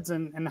postcards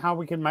and how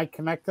we might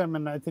connect them,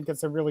 and I think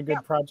it's a really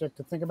good project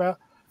to think about.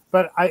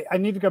 But I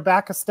need to go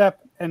back a step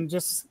and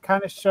just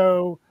kind of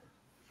show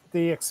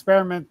the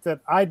experiment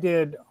that I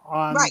did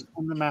on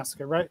the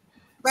massacre, right?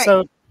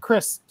 So,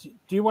 Chris, do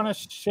you want to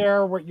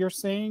share what you're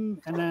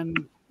seeing, and then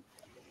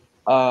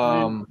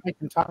I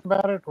can talk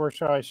about it, or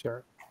shall I share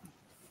it?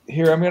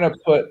 Here, I'm going to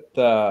put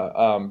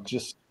the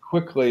just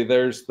quickly.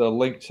 There's the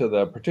link to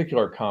the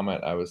particular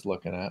comment I was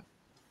looking at.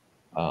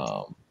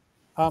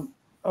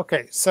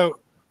 Okay, so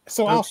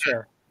I'll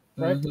share,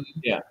 right?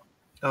 Yeah.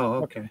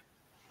 Oh, okay.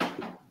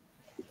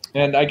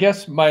 And I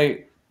guess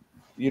I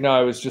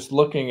was just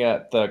looking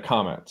at the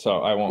comment,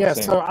 so I won't. Yeah,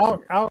 say so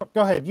anything. I'll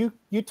go ahead.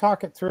 You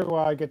talk it through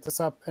while I get this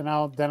up, and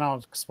I'll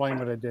explain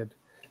what I did.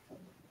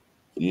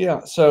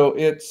 Yeah, so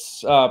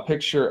it's a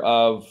picture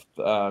of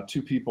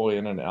two people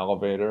in an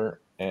elevator,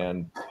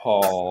 and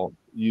Paul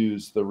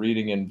used the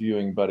Reading and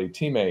Viewing Buddy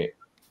teammate,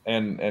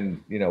 and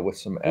with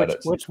some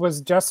edits, which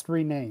was just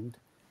renamed.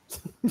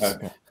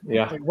 Okay.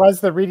 Yeah. It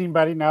was the Reading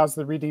Buddy. Now it's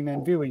the Reading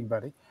and Viewing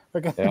Buddy.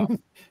 Okay. Yeah.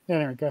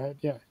 Anyway, go ahead.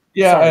 Yeah.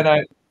 Yeah, Sorry.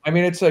 and I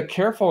mean, it's a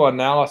careful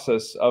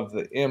analysis of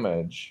the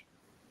image.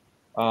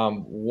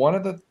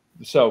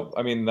 So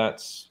I mean,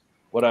 that's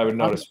what I would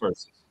notice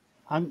first.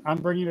 I'm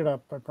bringing it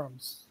up. I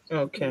promise.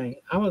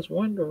 Okay. I was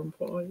wondering,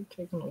 Paul, you're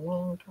taking a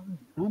long time.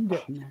 I'm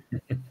getting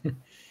there.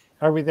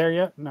 Are we there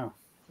yet? No.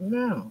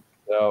 No.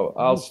 So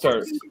I'll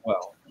start.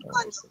 Well,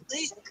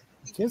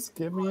 just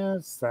give me a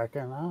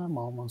second. I'm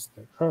almost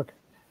there. Okay.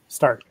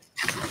 Start.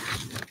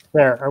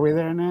 There. Are we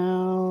there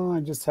now? I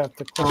just have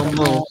to click on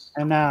that,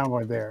 and now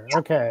we're there.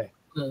 Okay.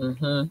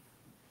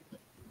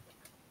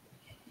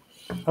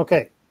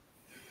 Okay.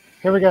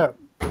 Here we go.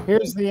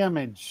 Here's the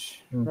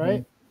image,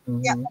 right?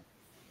 Yeah.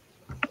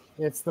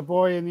 It's the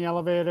boy in the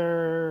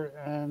elevator,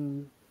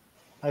 and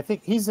I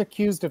think he's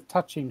accused of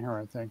touching her,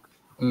 I think,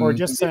 or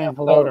just saying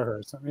hello to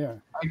her. So, yeah.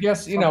 I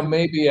guess,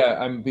 maybe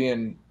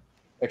I'm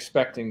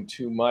expecting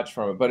too much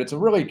from it, but it's a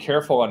really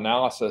careful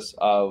analysis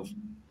of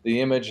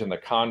the image and the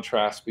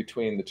contrast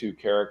between the two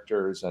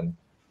characters, and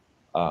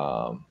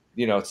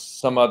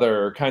some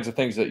other kinds of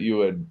things that you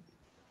would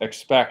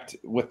expect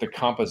with the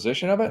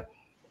composition of it.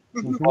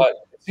 But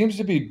it seems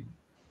to be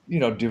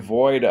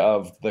devoid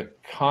of the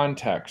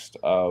context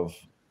of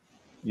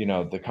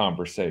the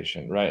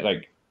conversation, right?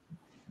 Like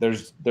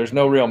there's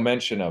no real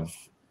mention of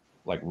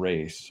like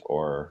race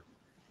or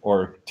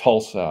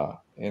Tulsa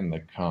in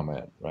the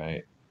comment,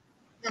 right?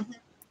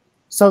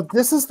 So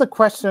this is the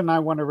question I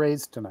want to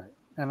raise tonight,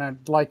 and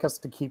I'd like us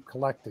to keep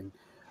collecting.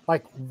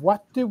 Like,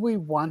 what do we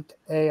want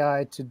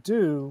AI to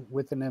do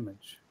with an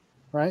image,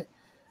 right?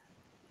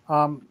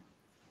 And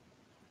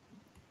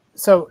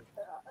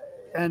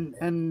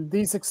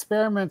these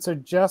experiments are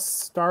just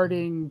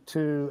starting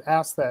to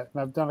ask that,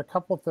 and I've done a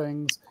couple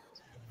things.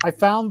 I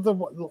found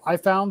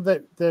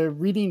that the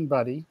Reading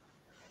Buddy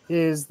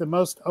is the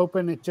most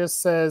open. It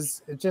just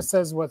says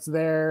what's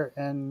there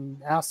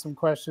and asks some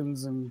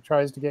questions and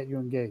tries to get you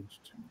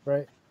engaged,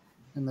 right,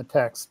 in the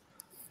text.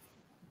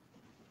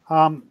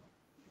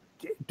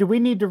 Do we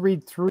need to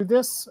read through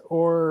this,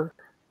 or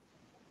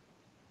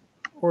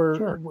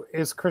Sure.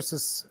 is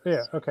Chris's?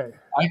 Yeah, okay.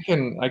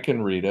 I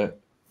can read it.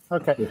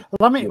 Okay,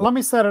 let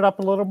me set it up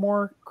a little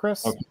more,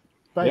 Chris,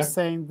 by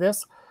saying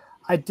this.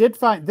 I did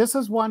find this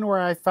is one where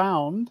I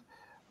found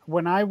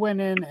when I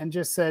went in and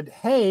just said,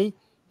 "Hey,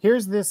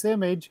 here's this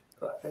image.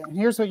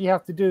 Here's what you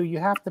have to do. You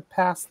have to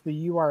pass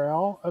the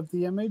URL of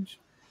the image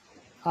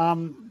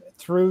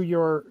through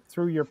your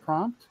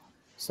prompt."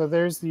 So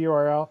there's the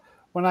URL.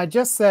 when I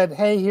just said,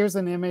 "Hey, here's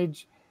an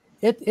image,"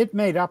 it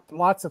made up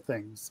lots of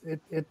things.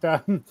 It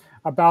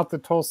about the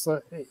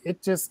Tulsa.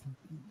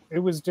 It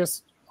was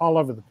just all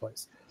over the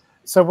place.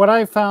 So what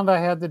I found I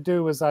had to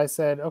do was I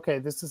said, "Okay,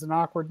 this is an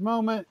awkward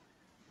moment.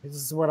 This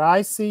is what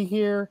I see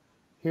here.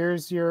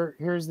 Here's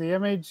the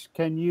image.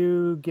 Can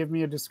you give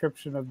me a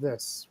description of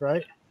this?"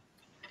 Right.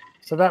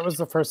 So that was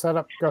the first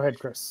setup. Go ahead,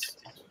 Chris.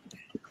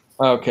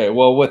 Okay,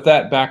 well, with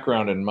that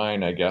background in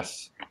mind, I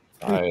guess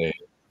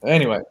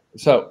anyway.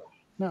 So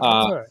No, that's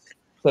all right.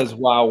 says,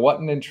 "Wow, what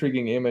an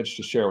intriguing image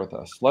to share with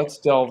us. Let's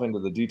delve into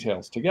the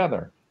details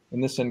together. In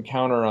this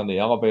encounter on the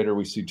elevator,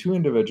 we see two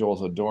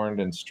individuals adorned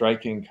in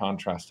striking,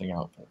 contrasting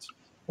outfits.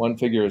 One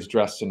figure is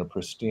dressed in a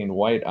pristine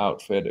white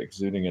outfit,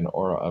 exuding an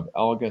aura of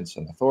elegance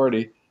and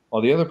authority,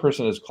 while the other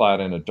person is clad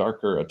in a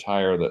darker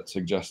attire that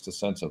suggests a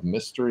sense of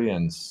mystery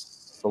and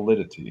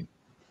solidity.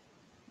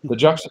 The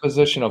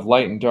juxtaposition of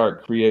light and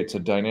dark creates a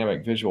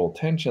dynamic visual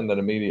tension that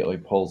immediately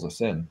pulls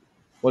us in.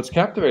 What's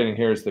captivating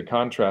here is the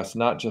contrast,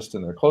 not just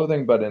in their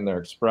clothing, but in their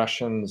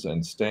expressions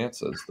and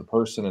stances. The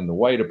person in the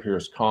white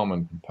appears calm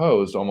and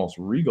composed, almost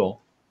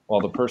regal,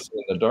 while the person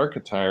in the dark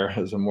attire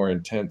has a more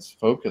intense,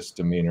 focused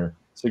demeanor,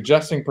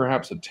 suggesting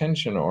perhaps a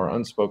tension or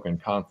unspoken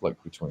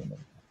conflict between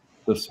them.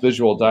 This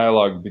visual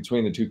dialogue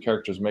between the two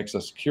characters makes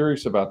us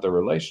curious about their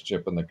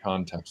relationship in the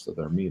context of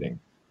their meeting.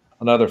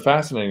 Another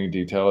fascinating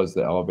detail is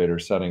the elevator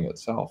setting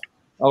itself.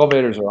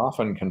 Elevators are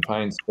often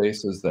confined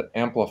spaces that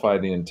amplify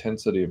the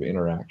intensity of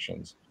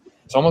interactions.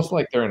 It's almost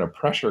like they're in a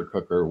pressure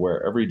cooker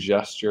where every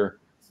gesture,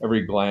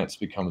 every glance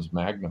becomes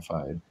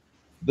magnified.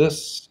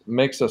 This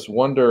makes us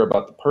wonder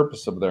about the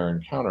purpose of their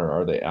encounter.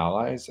 Are they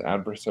allies,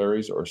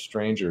 adversaries, or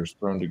strangers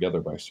thrown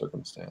together by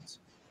circumstance?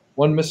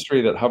 One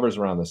mystery that hovers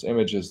around this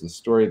image is the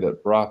story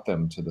that brought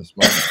them to this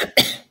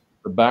moment.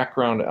 The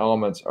background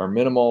elements are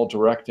minimal,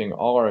 directing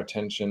all our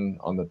attention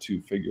on the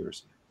two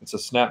figures. It's a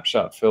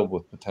snapshot filled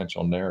with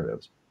potential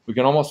narratives. We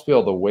can almost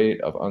feel the weight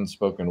of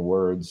unspoken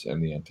words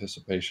and the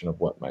anticipation of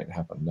what might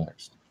happen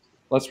next.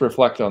 Let's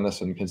reflect on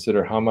this and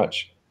consider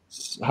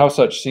how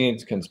such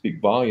scenes can speak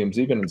volumes,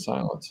 even in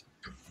silence.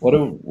 What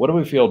do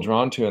we feel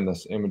drawn to in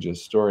this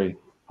image's story?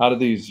 How do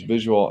these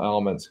visual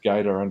elements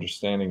guide our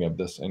understanding of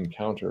this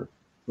encounter?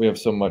 We have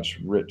so much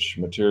rich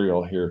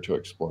material here to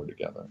explore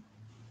together.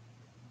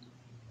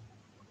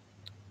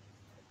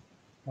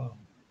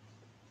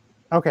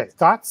 Okay,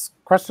 thoughts,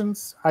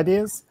 questions,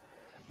 ideas?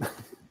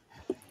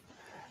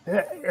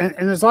 and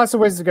there's lots of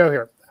ways to go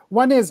here.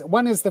 One is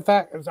the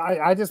fact,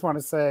 I just want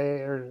to say,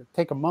 or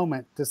take a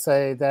moment to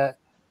say that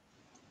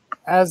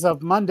as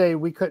of Monday,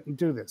 we couldn't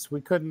do this.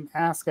 We couldn't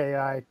ask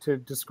AI to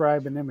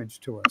describe an image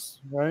to us,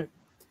 right?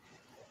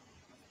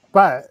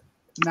 But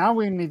now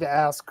we need to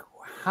ask,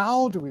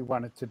 how do we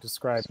want it to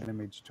describe an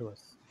image to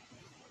us?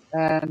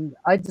 And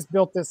I just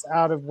built this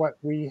out of what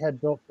we had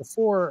built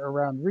before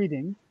around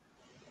reading,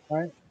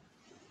 right?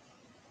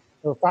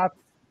 So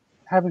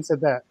having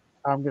said that,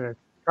 I'm going to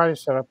try to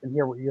shut up and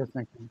hear what you're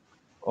thinking.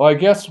 Well, I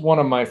guess one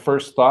of my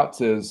first thoughts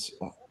is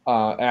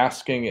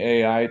asking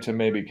AI to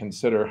maybe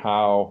consider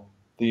how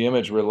the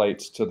image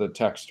relates to the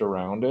text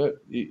around it.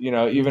 You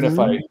know, even if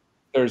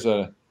there's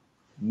a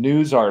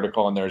news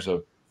article and there's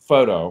a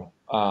photo,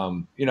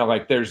 you know,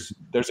 like there's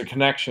a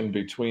connection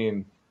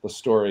between the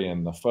story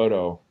and the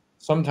photo,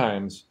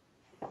 sometimes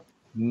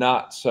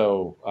not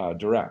so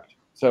direct.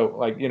 So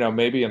like, you know,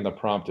 maybe in the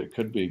prompt it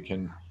could be,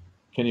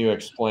 can you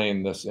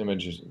explain this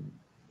image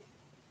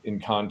in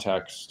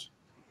context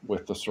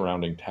with the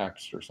surrounding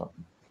text or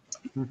something?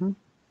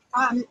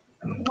 One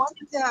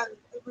of the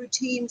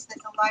routines that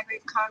the Library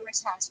of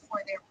Congress has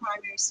for their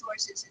primary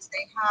sources is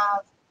they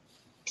have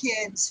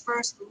kids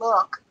first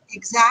look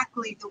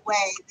exactly the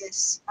way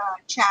this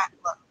chat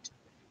looked,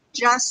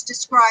 just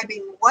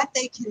describing what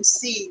they can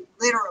see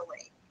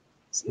literally.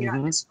 So, you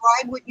know,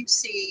 describe what you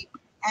see,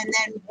 and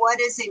then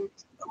what is in,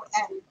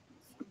 and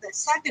the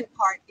second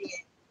part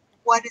being,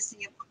 what is the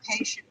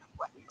implication of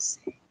what you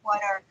see?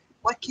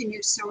 What can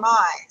you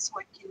surmise?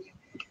 What can you?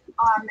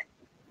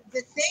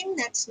 The thing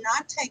that's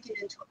not taken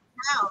into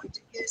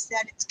account is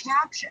that it's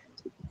captioned.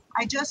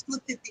 I just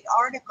looked at the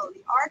article.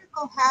 The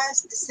article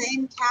has the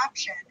same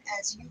caption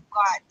as you've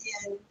got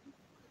in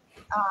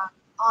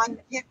on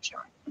the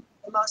picture.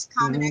 The most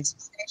common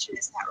explanation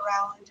is that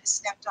Rowland just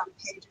stepped on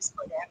Page's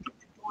foot after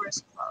the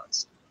doors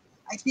closed.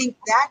 I think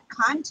that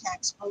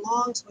context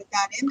belongs with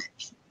that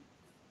image.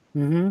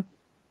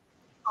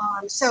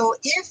 So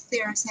if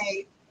there's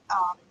a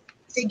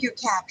figure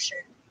caption,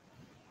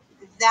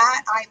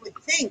 that I would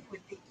think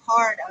would be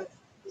part of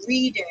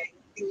reading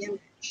the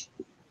image.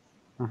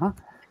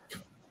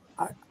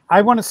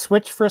 I want to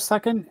switch for a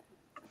second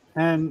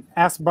and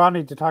ask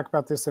Bonnie to talk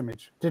about this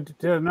image. Did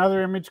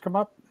another image come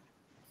up?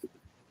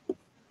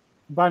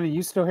 Bonnie,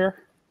 you still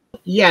here?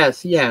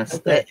 Yes,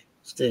 that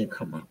did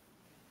come up.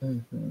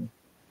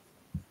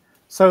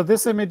 So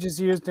this image is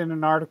used in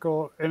an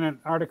article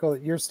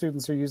that your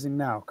students are using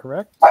now,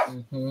 correct?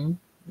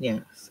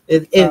 Yes.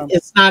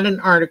 It's not an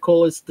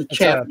article, it's the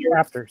chapter.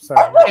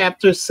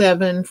 Chapter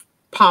 7,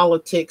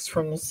 Politics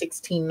from the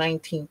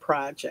 1619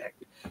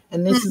 Project.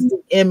 And this is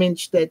the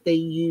image that they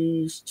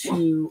use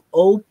to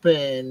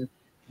open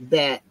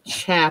that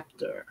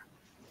chapter.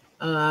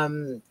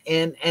 And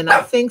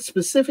I think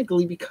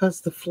specifically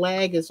because the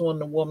flag is on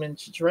the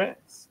woman's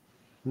dress.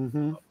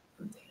 Mm-hmm.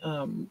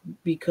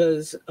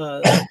 Because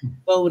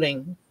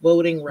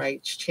voting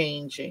rights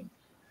changing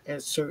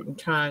at certain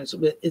times.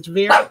 But it's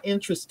very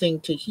interesting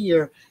to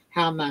hear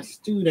how my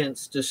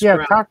students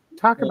describe. Yeah,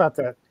 talk about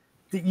that.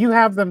 Did you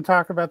have them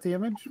talk about the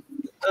image?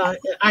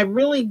 I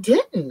really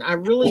didn't. I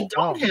really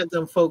don't have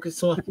them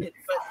focus on it.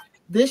 But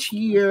this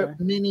year,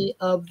 many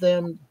of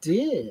them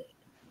did.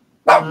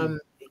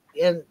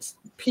 And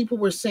people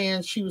were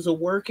saying she was a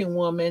working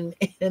woman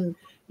and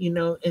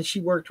and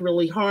she worked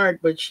really hard,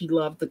 but she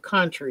loved the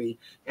country.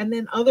 And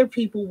then other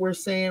people were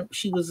saying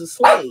she was a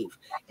slave.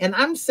 And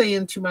I'm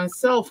saying to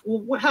myself,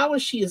 well, how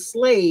is she a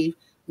slave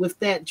with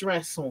that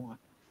dress on?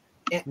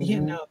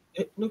 And,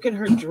 look at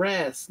her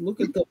dress.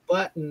 Look at the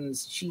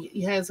buttons.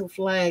 She has a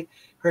flag.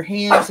 Her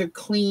hands are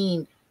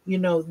clean.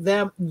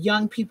 Them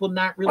young people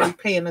not really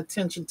paying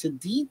attention to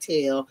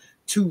detail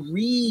to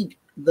read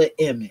the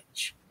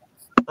image.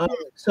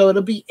 So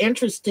it'll be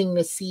interesting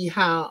to see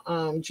how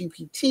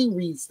GPT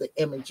reads the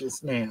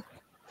images now.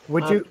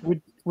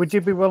 Would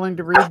you be willing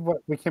to read what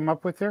we came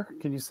up with here?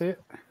 Can you see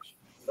it?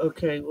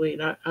 Okay,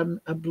 wait, I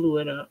blew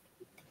it up.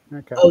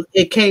 Okay. Oh,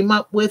 it came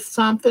up with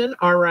something.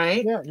 All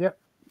right. Yeah.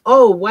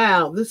 Oh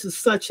wow, this is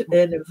such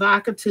an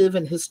evocative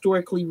and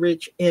historically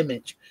rich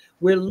image.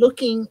 We're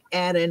looking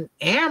at an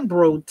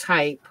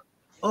ambrotype.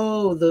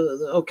 Oh,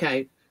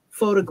 okay.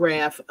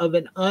 Photograph of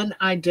an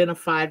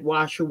unidentified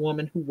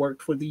washerwoman who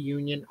worked for the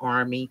Union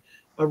Army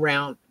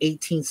around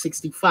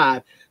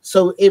 1865.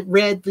 So it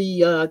read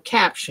the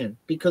caption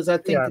because I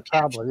think the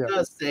caption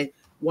does say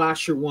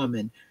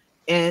washerwoman,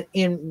 and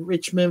in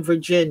Richmond,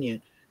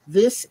 Virginia.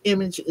 This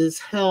image is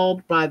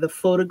held by the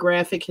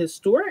Photographic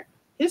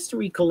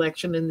History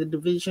Collection in the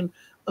Division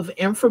of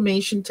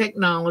Information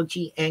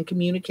Technology and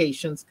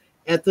Communications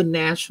at the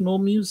National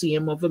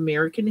Museum of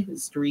American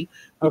History.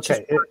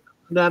 Okay.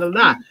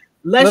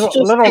 Let's just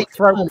little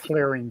throat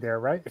clearing there,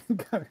 right?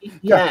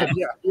 Yeah.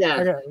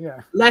 Okay, yeah.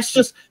 Let's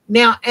just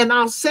now, and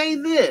I'll say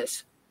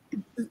this,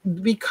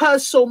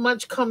 because so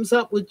much comes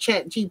up with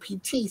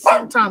ChatGPT,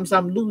 sometimes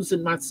I'm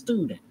losing my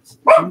students.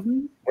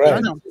 Mm-hmm.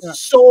 Right.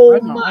 So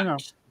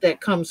much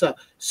that comes up.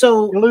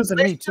 So you're losing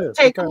me too.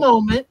 Take a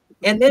moment,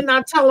 and then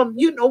I tell them,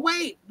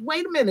 wait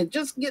a minute,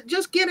 just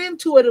get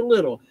into it a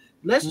little.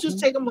 Let's just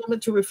take a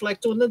moment to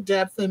reflect on the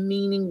depth and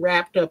meaning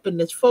wrapped up in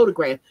this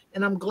photograph.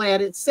 And I'm glad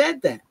it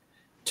said that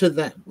to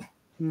them,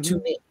 to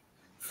me.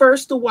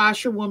 First, the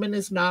washerwoman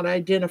is not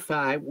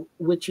identified,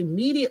 which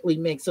immediately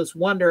makes us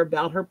wonder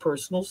about her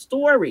personal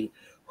story.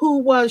 Who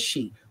was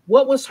she?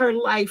 What was her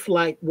life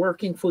like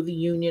working for the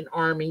Union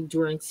Army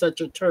during such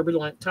a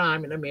turbulent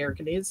time in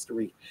American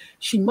history?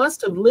 She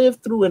must have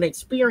lived through and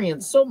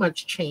experienced so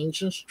much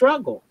change and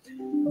struggle.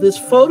 This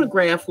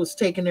photograph was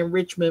taken in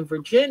Richmond,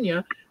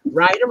 Virginia,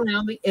 right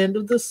around the end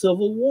of the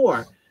Civil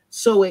War.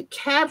 So it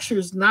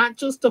captures not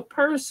just a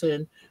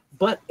person,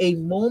 but a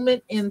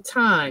moment in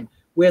time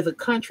where the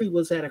country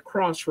was at a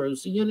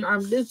crossroads. The Union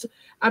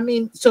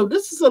Army, so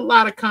this is a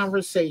lot of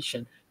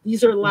conversation.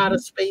 These are a lot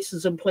of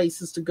spaces and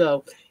places to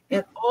go.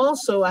 And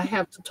also I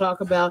have to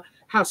talk about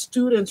how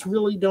students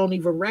really don't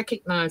even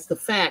recognize the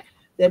fact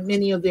that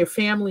many of their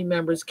family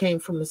members came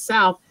from the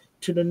South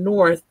to the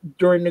North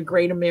during the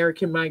Great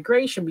American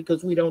Migration,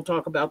 because we don't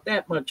talk about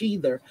that much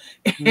either.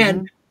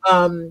 And,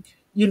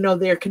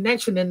 their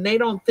connection, and they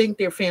don't think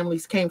their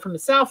families came from the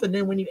South. And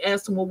then when you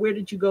ask them, well, where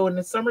did you go in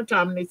the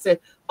summertime? And they said,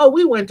 oh,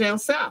 we went down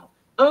South.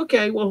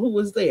 Okay, well, who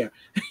was there?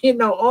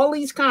 All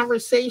these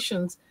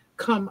conversations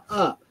come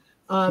up.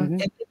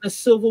 And in the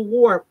Civil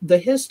War, the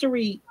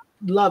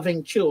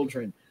history-loving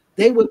children,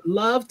 they would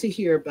love to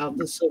hear about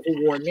the Civil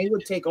War, and they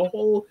would take a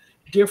whole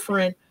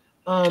different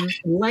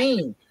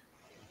lane.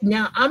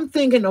 Now, I'm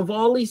thinking of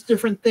all these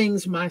different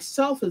things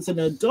myself as an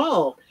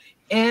adult,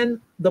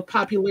 and the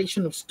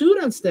population of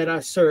students that I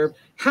serve.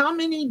 How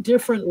many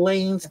different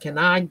lanes can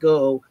I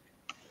go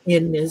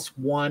in this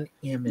one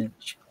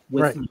image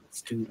with my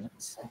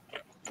students?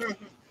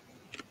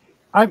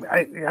 I'm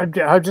going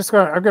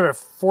to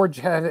forge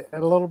ahead a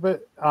little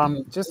bit,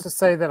 just to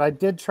say that I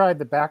did try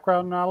the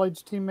background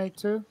knowledge teammate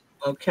too.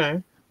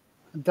 Okay.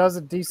 It does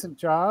a decent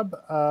job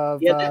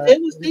of.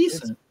 It was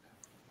decent.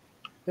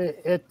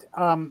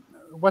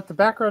 What the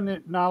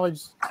background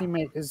knowledge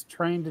teammate is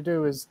trained to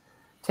do is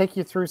take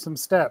you through some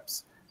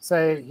steps.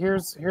 Say,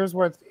 here's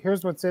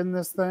what's in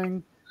this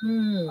thing.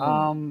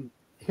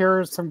 Here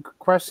are some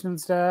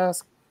questions to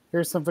ask.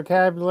 Here's some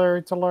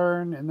vocabulary to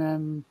learn, and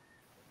then.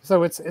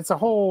 So it's a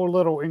whole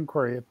little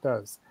inquiry it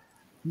does.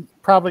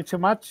 Probably too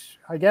much,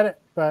 I get it,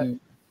 but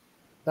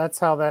that's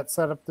how that's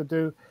set up to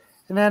do.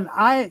 And then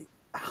I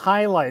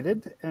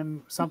highlighted,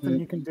 and something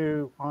you can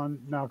do on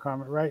Now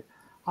Comment, right?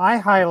 I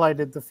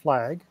highlighted the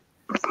flag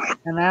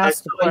and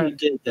asked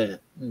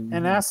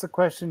asked the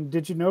question,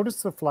 did you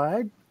notice the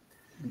flag?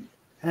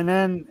 And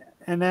then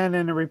in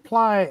a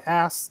reply,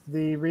 asked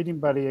the reading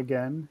buddy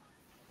again,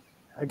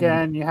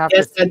 Again, you have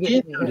Yes, to I feed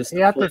did it, notice you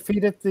the have to flag.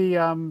 feed it the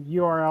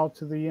URL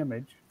to the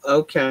image.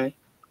 Okay.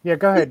 Yeah,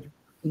 go ahead.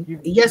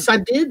 Yes, I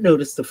did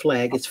notice the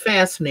flag. It's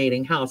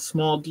fascinating how a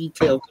small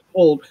detail can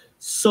hold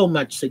so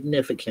much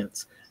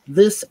significance.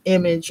 This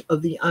image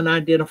of the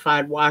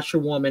unidentified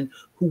washerwoman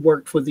who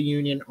worked for the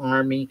Union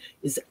Army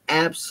is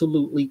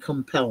absolutely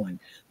compelling.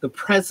 The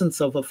presence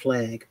of a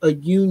flag, a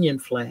Union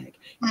flag,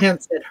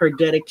 hints at her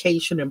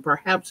dedication and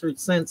perhaps her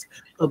sense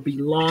of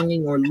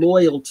belonging or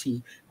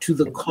loyalty to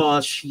the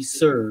cause she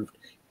served.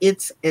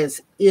 It's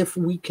as if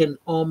we can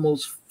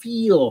almost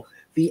feel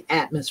the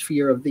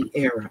atmosphere of the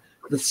era,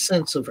 the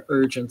sense of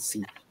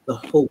urgency, the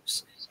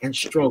hopes and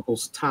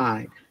struggles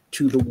tied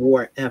to the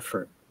war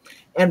effort.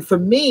 And for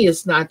me,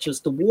 it's not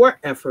just the war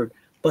effort,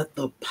 but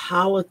the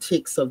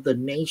politics of the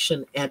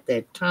nation at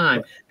that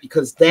time,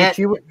 because that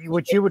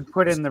which you would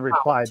put in the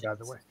reply, by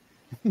the way.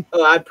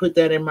 Oh, I put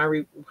that in my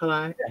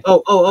reply. Yeah.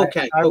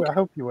 Okay. I Okay.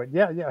 hope you would.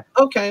 Yeah.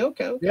 Okay.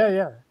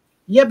 Yeah.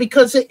 Yeah,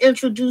 because it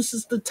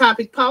introduces the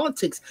topic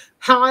politics.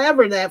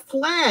 However, that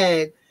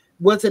flag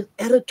was an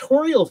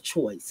editorial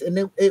choice,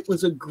 and it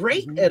was a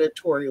great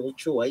editorial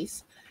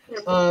choice.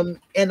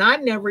 And I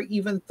never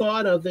even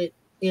thought of it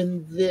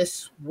in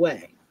this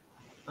way.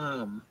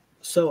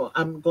 So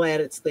I'm glad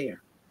it's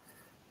there.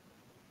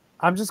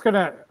 I'm just going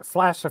to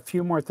flash a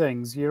few more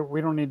things.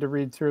 We don't need to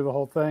read through the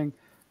whole thing.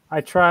 I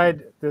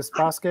tried this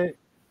Basquiat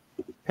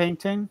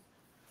painting.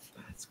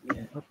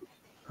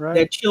 Right.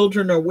 That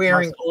children are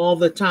wearing all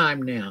the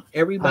time now.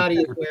 Everybody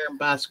is wearing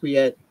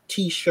Basquiat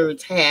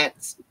t-shirts,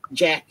 hats,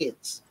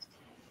 jackets.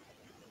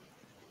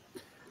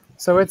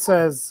 So it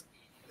says,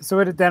 so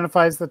it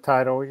identifies the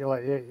title. You're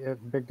like,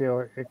 big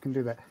deal. It can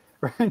do that,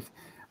 right?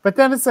 But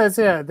then it says,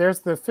 yeah, there's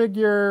the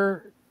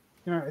figure.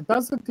 You know, it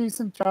does a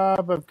decent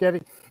job of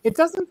getting. It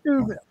doesn't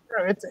do.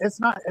 It's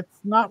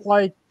not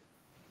like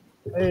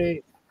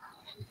a.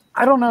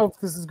 I don't know if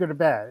this is good or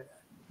bad.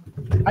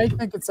 I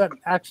think it's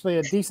actually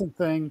a decent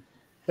thing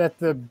that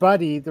the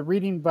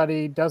reading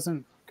buddy,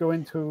 doesn't go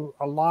into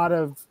a lot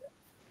of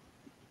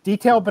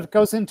detail, but it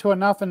goes into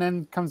enough and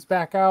then comes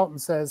back out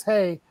and says,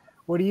 hey,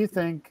 what do you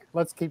think?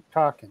 Let's keep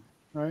talking,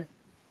 right?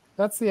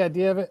 That's the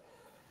idea of it.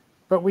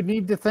 But we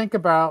need to think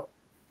about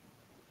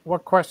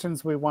what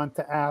questions we wanted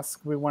to ask.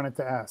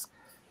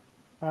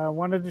 I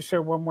wanted to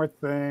show one more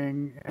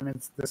thing, and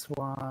it's this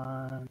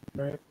one,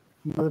 right?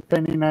 Another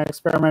painting I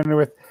experimented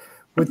with.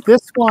 With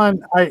this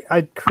one,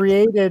 I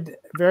created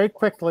a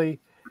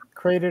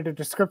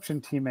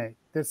description teammate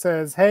that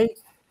says, hey,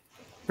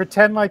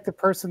 pretend like the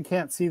person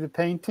can't see the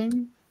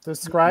painting,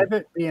 describe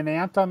it, be an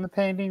ant on the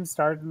painting,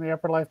 start in the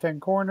upper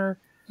left-hand corner,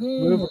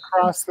 move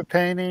across the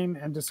painting,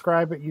 and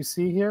describe what you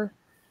see here.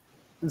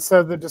 And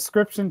so the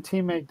description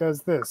teammate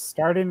does this.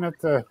 Starting at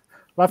the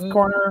left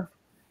corner,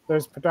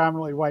 there's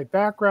predominantly white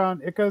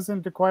background. It goes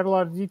into quite a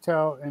lot of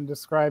detail in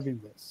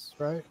describing this,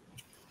 right?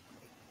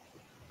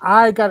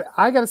 I got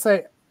to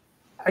say,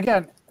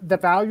 again, the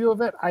value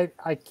of it,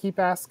 I keep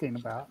asking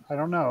about. I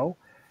don't know.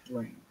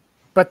 Right.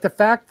 But the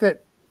fact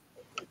that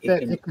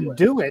it can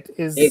do it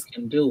is, it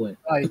can do it.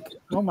 Like,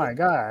 oh my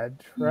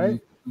God, right?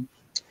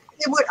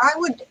 I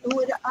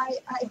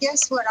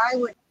guess what I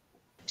would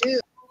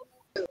do.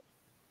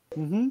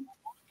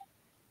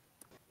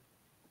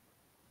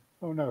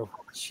 Oh no,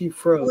 she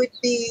froze. Would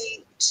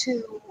be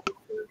to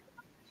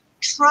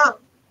trump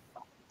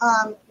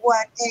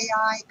what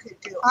AI could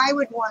do. I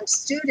would want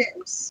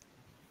students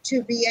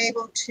to be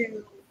able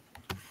to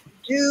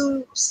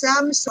do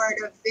some sort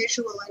of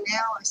visual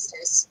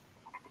analysis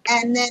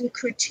and then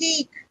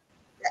critique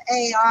the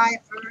AI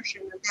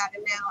version of that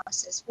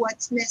analysis.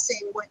 What's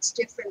missing, what's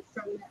different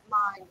from that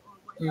line or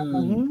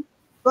whatever.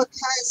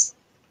 Because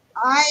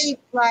I,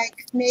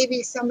 like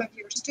maybe some of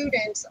your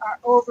students, are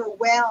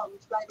overwhelmed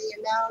by the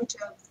amount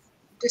of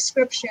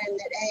description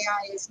that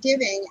AI is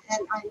giving,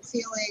 and I'm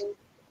feeling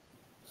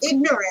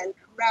ignorant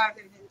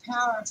rather than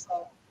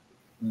powerful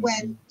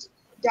when it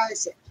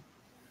does it.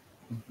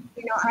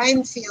 You know,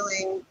 I'm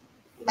feeling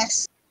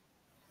less.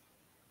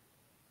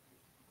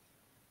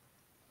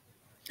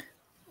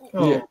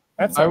 Yeah,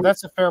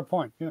 that's a fair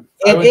point. Yeah.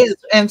 It is.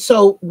 And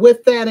so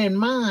with that in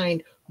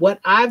mind, what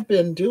I've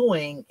been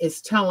doing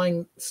is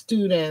telling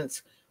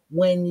students,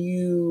 when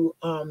you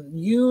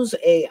use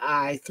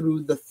AI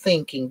through the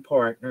thinking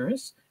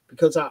partners,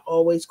 because I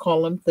always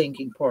call them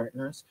thinking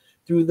partners,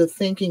 through the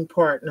thinking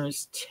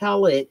partners,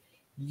 tell it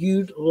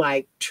you'd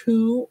like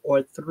 2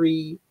 or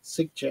 3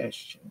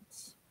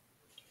 suggestions,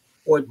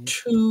 or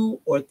 2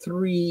 or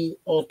 3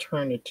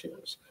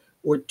 alternatives,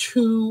 or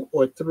 2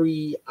 or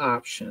 3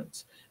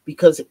 options.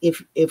 Because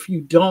if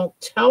you don't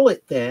tell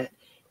it that,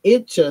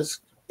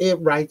 it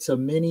writes a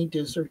mini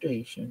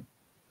dissertation,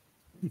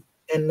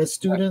 and the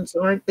students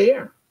aren't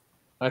there.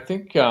 I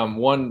think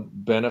one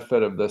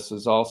benefit of this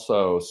is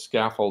also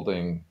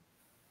scaffolding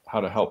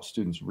how to help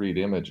students read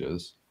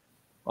images.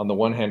 On the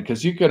one hand,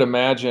 because you could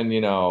imagine,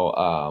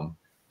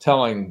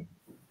 telling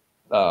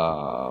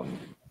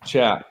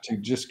chat to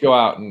just go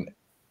out and,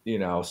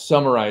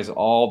 summarize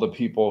all the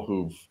people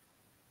who've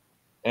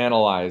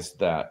analyze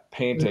that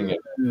painting it,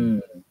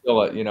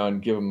 fill it,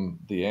 and give them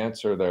the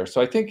answer there.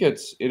 So I think it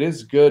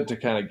is good to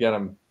kind of get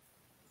them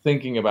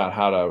thinking about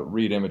how to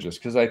read images,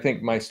 because I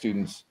think my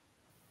students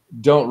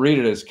don't read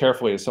it as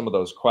carefully as some of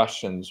those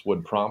questions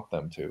would prompt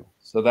them to.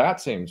 So that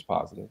seems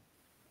positive.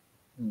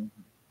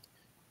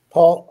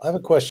 Paul, I have a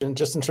question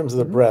just in terms of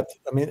the breadth.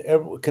 I mean,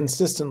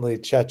 consistently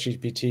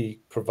ChatGPT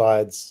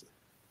provides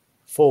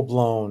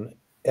full-blown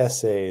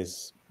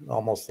essays,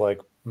 almost like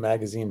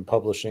magazine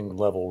publishing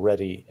level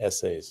ready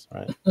essays,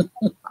 right?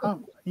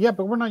 Yeah,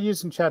 but we're not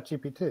using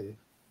ChatGPT.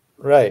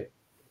 Right.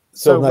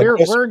 So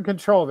we're in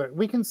control of it.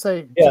 We can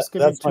say, just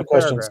give me 2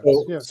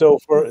 paragraphs.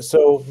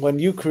 So when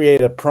you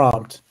create a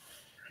prompt,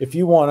 if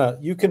you want to,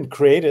 you can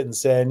create it and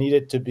say, I need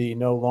it to be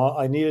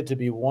I need it to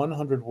be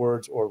 100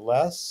 words or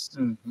less.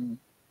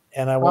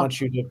 And I want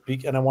you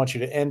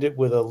to end it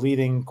with a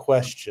leading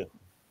question.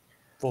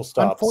 Full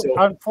stop.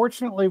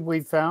 Unfortunately, we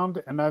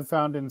found, and I've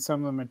found in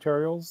some of the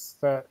materials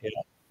that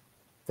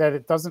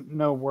it doesn't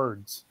know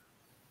words.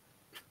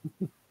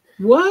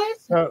 What?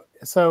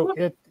 So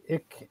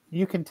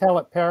you can tell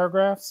it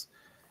paragraphs,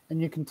 and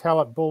you can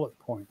tell it bullet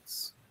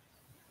points.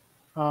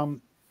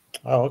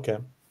 Okay.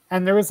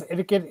 And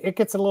it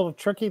gets a little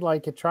tricky.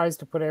 Like it tries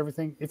to put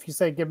everything. If you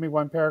say, "Give me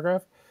 1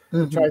 paragraph,"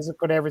 it tries to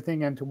put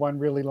everything into one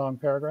really long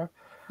paragraph.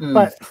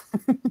 But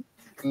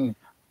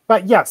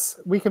but yes,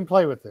 we can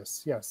play with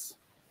this. Yes.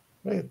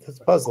 Right, that's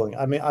puzzling.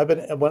 I mean,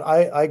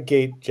 I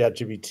gate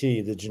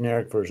ChatGPT, the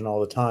generic version, all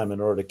the time in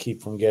order to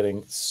keep from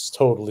getting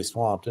totally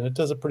swamped, and it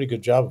does a pretty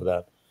good job of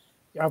that.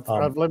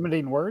 Of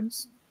limiting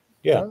words.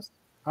 Yeah.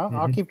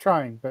 I'll keep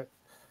trying, but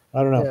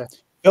I don't know. Yeah.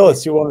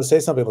 Phyllis, you want to say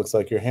something? Looks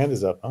like your hand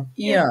is up, huh?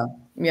 Yeah.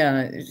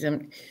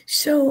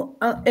 So,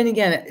 and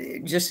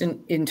again, just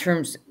in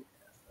terms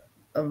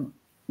of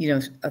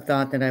a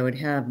thought that I would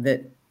have,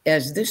 that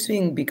as this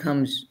thing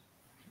becomes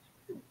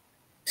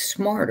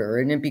smarter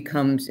and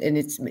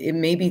it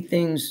may be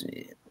things,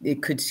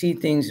 it could see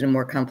things in a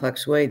more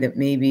complex way that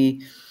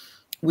maybe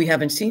we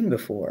haven't seen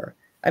before.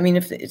 I mean,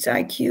 if its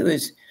IQ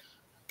is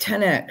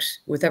 10x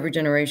with every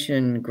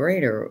generation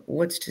greater,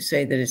 what's to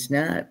say that it's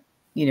not,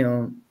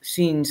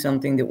 seeing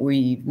something that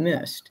we've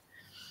missed?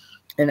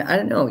 And I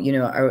don't know,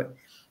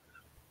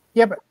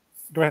 yeah, but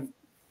go ahead.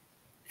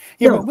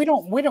 Yeah, no. But we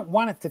don't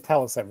want it to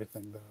tell us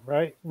everything, though,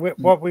 right?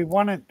 What we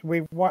want it to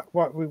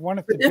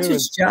do. That's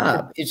its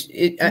job. It's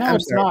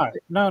not.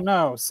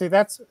 No. See,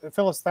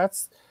 Phyllis.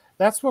 That's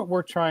what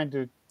we're trying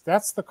to.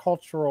 That's the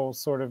cultural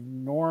sort of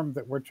norm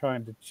that we're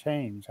trying to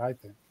change, I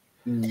think.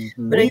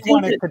 But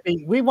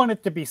we want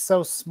it to be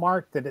so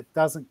smart that it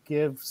doesn't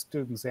give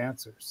students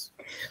answers.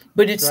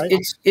 But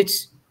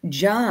its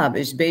job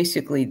is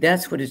basically,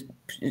 that's what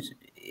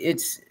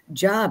its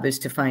job is,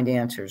 to find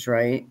answers,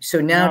 right? So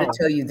now to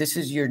tell you this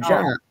is your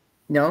job.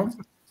 No,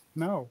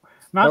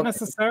 not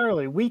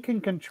necessarily. We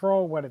can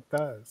control what it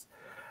does,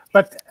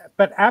 but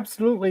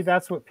absolutely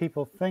that's what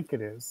people think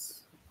it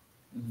is.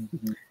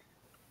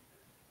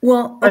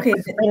 Well, okay.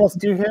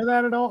 Do you hear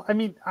that at all? I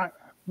mean,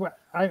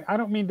 I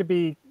don't mean to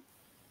be,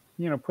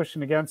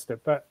 pushing against it,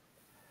 but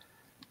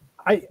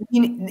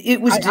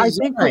it was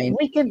designed. I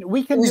think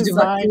we can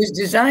design. It was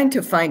designed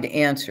to find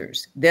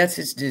answers. That's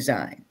its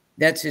design.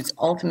 That's its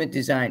ultimate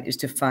design, is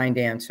to find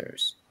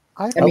answers.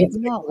 What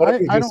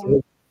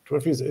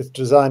if it's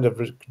designed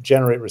to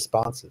generate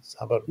responses?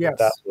 How about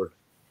that word?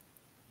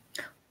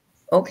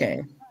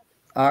 Okay.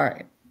 All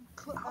right.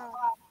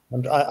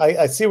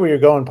 I see where you're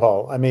going,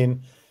 Paul.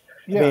 And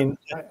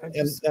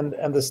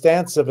the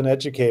stance of an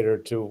educator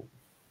to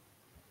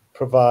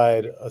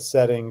provide a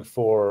setting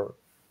for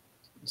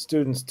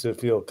students to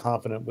feel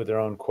confident with their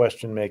own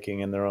question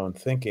making and their own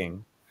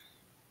thinking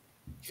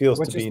feels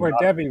Which to be is where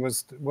Debbie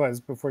was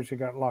before she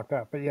got locked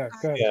up. But yeah,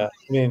 go ahead. Yeah,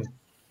 I mean,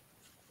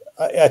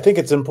 I think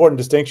it's an important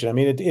distinction. I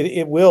mean,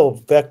 it will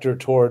vector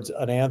towards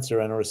an answer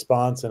and a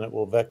response, and it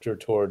will vector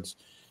towards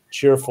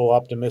cheerful,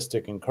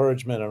 optimistic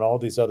encouragement and all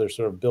these other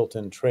sort of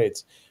built-in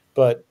traits.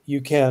 But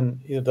you can,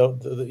 you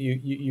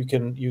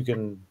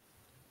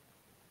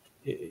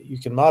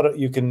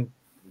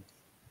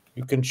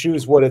can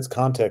choose what its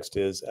context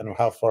is and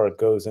how far it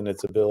goes in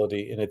its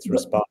ability, in its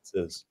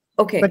responses.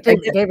 Okay. But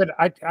David,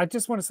 I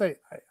just want to say,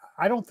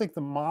 I don't think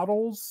the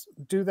models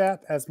do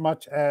that as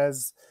much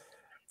as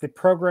the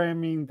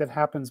programming that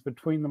happens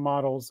between the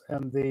models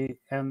and the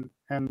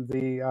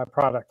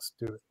products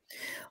do it.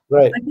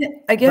 Right.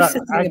 I guess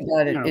the thing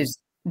about it is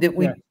that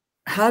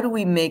how do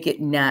we make it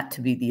not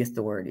to be the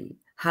authority?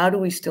 How do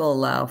we still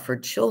allow for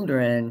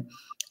children,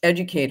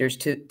 educators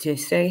to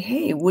say,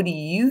 hey, what do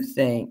you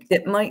think?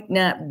 That might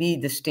not be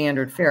the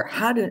standard fare.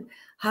 How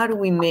do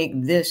we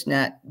make this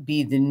not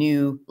be the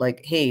new,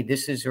 like, hey,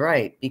 this is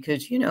right?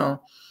 Because,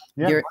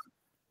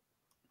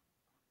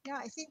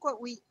 I think what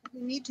we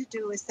need to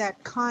do is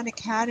that Khan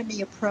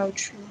Academy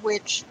approach,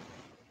 which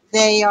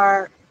they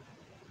are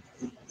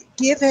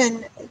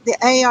given, the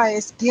AI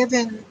is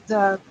given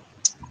the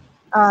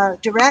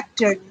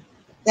direction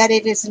that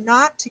it is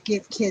not to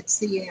give kids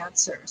the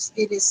answers.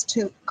 It is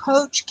to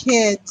coach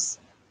kids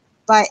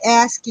by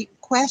asking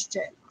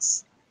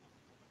questions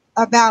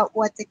about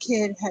what the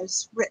kid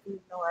has written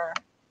or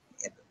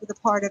the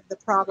part of the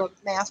problem,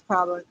 math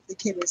problem the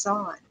kid is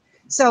on.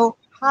 So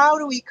how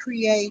do we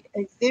create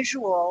a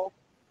visual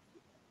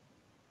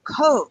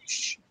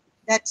coach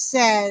that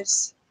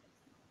says,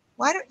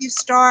 why don't you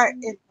start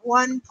at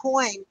one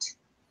point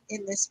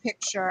in this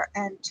picture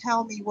and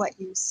tell me what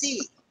you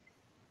see?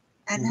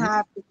 And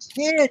have the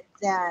kid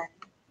then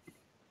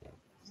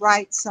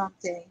write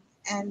something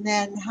and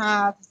then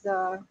have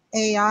the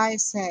AI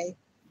say,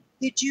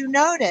 did you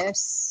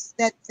notice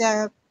that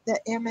the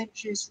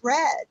image is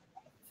red?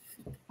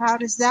 How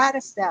does that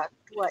affect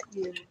what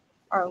you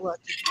are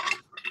looking at?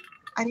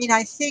 I mean,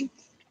 I think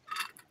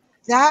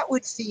that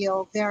would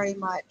feel very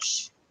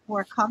much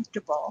more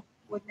comfortable,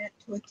 wouldn't it,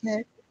 to a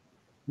kid?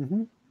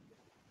 Mm-hmm.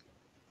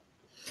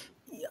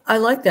 I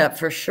like that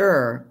for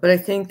sure. But I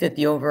think that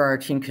the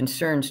overarching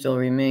concern still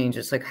remains.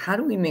 It's like, how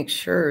do we make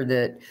sure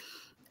that,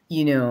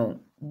 you know,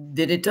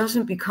 that it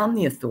doesn't become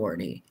the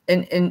authority?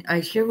 And I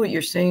hear what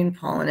you're saying,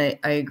 Paul, and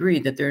I agree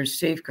that there's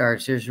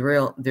safeguards, there's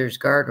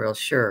guardrails,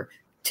 sure,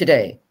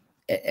 today.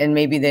 And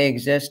maybe they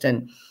exist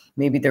and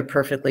maybe they're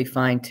perfectly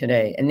fine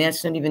today. And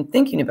that's not even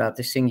thinking about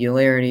the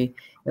singularity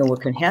and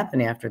what can happen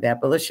after that.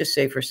 But let's just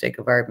say, for sake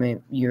of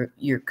argument,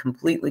 you're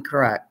completely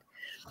correct.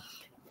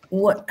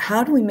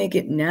 How do we make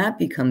it not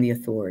become the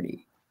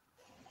authority?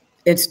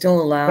 It's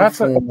still allowed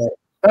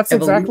that's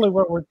exactly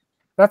what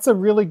that's a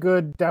really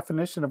good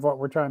definition of what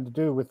we're trying to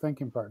do with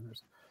thinking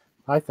partners.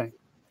 I think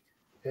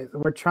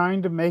we're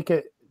trying to make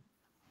it,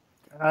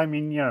 I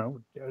mean, you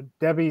know,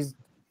 Debbie's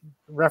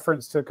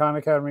reference to Khan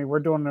Academy, we're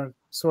doing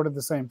sort of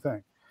the same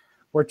thing.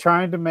 We're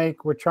trying to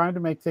make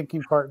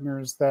thinking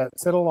partners that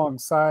sit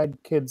alongside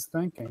kids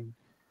thinking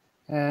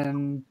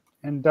and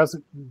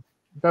doesn't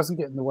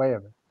get in the way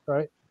of it,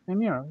 right?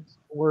 And you know,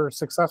 we're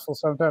successful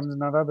sometimes and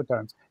not other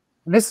times.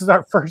 And this is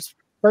our first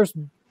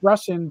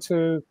rush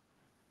into,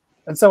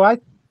 and so I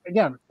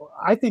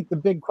think the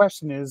big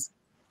question is,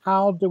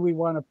 how do we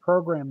want to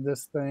program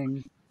this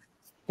thing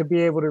to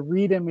be able to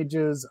read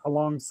images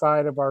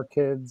alongside of our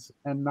kids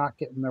and not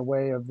get in the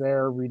way of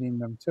their reading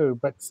them too,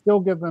 but still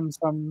give them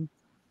some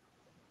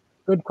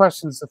good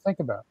questions to think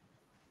about.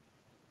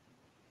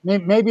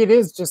 Maybe it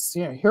is just,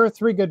 you know, here are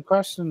 3 good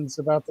questions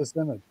about this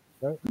image,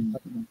 right?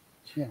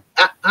 Yeah.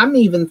 I'm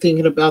even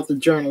thinking about the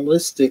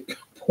journalistic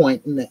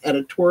point and the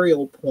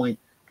editorial point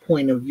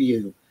of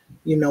view.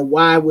 You know,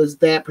 why was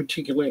that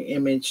particular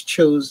image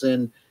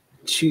chosen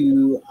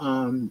to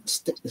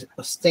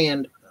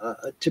stand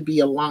to be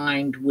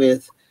aligned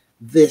with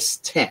this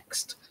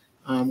text,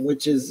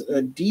 which is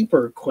a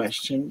deeper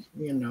question.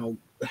 You know,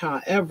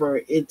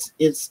 however, it's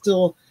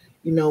still,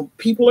 you know,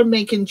 people are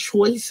making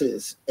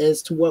choices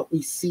as to what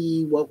we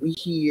see, what we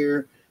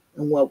hear,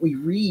 and what we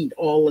read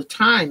all the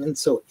time. And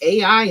so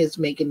AI is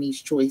making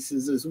these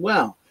choices as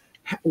well.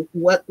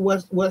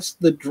 What's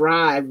the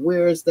drive?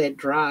 Where is that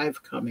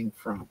drive coming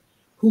from?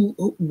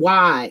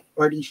 Why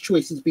are these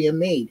choices being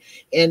made?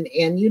 And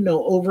you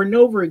know, over and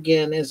over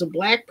again, as a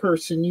Black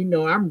person, you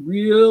know, I'm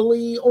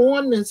really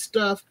on this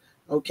stuff.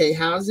 Okay,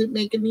 how is it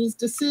making these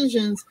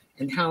decisions?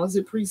 And how is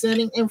it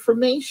presenting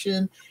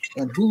information?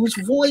 And whose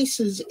voice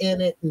is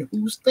in it? And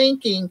whose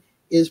thinking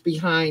is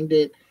behind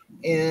it?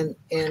 And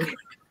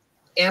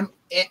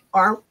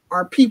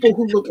are people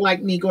who look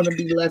like me going to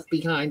be left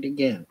behind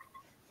again?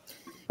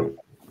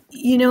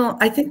 You know,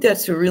 I think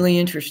that's a really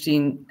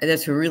interesting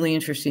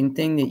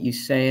thing that you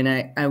say.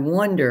 And I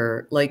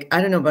wonder, like, I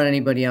don't know about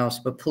anybody else,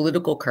 but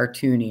political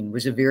cartooning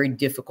was a very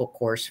difficult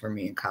course for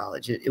me in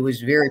college. It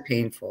was very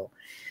painful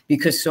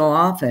because so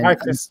often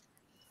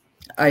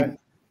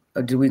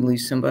did we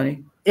lose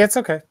somebody? It's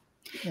okay.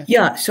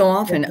 Yeah. So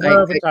often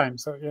we're over time.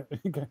 So yeah.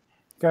 Okay.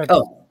 Go ahead.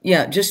 Oh,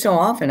 yeah. Just so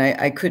often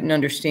I couldn't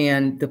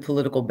understand the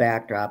political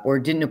backdrop, or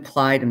it didn't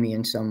apply to me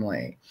in some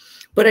way.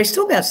 But I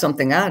still got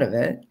something out of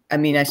it. I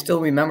mean, I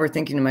still remember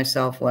thinking to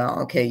myself, well,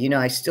 okay, you know,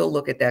 I still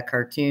look at that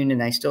cartoon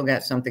and I still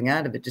got something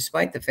out of it,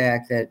 despite the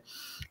fact that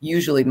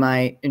usually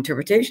my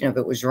interpretation of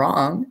it was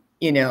wrong,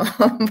 you know,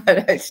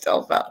 but I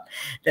still felt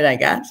that I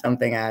got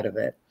something out of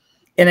it.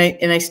 And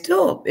I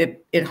still,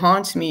 it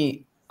haunts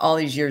me all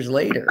these years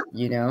later,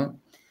 you know?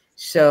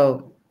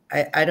 So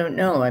I don't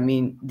know. I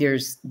mean,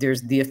 there's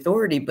the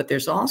authority, but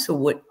there's also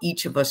what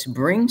each of us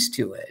brings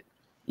to it.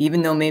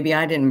 Even though maybe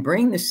I didn't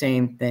bring the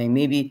same thing,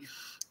 maybe,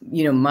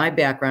 you know, my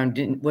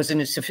background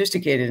wasn't as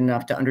sophisticated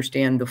enough to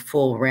understand the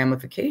full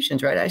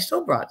ramifications, right? I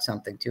still brought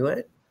something to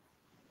it.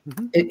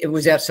 Mm-hmm. It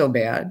was that so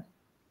bad?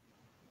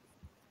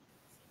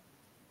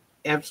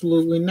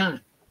 Absolutely not.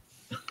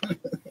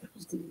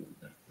 Absolutely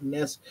not. And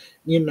that's,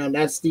 you know,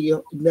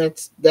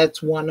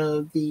 that's one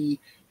of the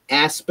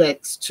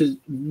aspects to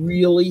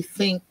really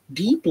think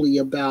deeply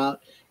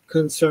about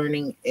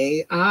concerning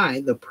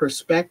AI, the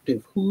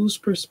perspective. Whose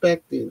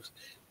perspectives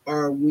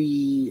are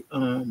we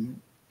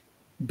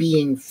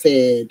being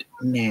fed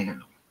now?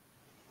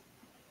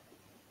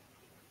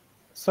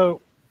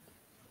 So,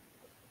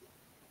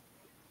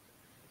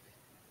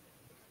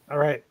 all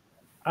right,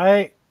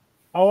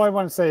 all I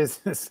want to say is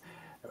this: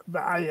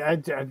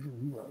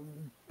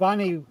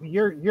 Bonnie,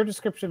 your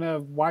description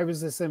of why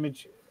was this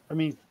image? I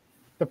mean,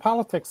 the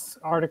politics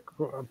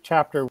article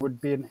chapter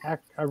would be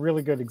a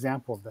really good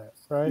example of that,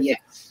 right?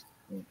 Yes.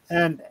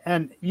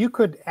 And you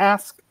could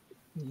ask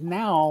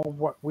now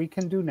what we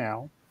can do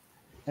now,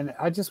 and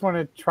I just want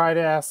to try to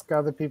ask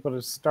other people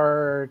to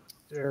start,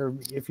 or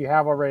if you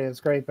have already, it's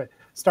great, but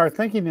start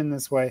thinking in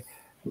this way.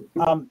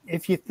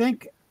 If you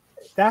think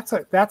that's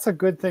a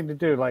good thing to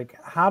do,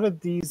 like how did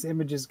these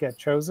images get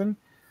chosen?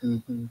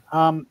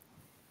 Mm-hmm.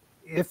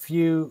 If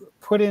you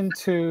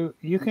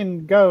you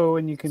can go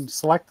and you can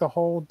select the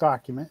whole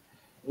document.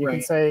 You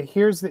can say,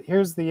 here's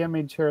the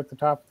image here at the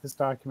top of this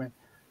document.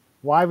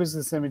 Why was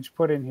this image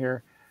put in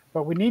here?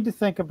 But we need to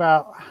think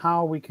about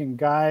how we can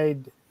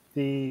guide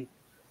the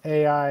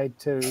AI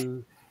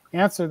to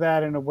answer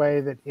that in a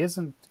way that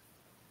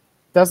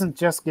doesn't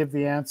just give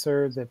the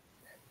answer that,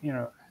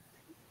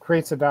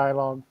 creates a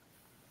dialogue.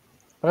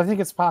 But I think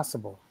it's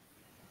possible.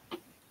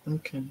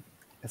 Okay.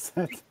 Does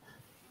that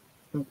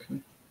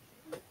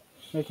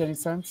make any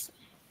sense?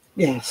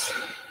 Yes.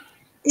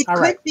 It All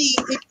could right. be.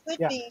 It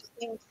could be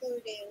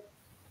including.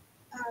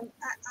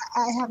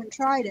 I haven't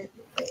tried it.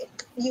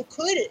 You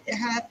could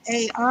have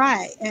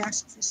AI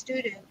ask the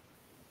student,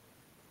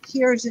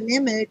 "Here's an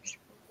image.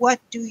 What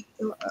do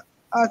you,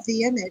 of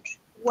the image?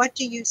 What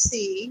do you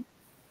see?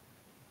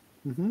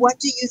 Mm-hmm. What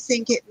do you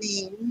think it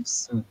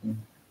means? Mm-hmm.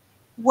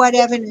 What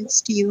evidence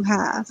do you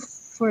have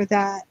for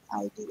that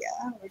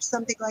idea?" Or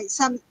something like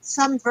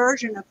some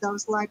version of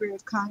those Library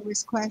of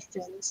Congress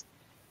questions,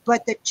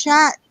 but the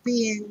chat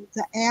being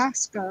the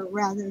asker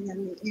rather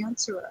than the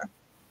answerer.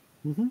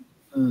 Mm-hmm.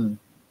 Mm.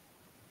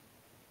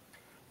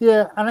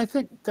 Yeah, and I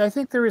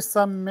think there is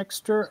some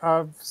mixture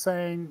of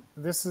saying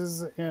this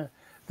is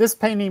this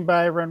painting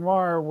by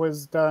Renoir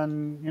was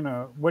done.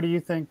 What do you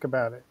think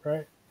about it,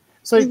 right?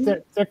 So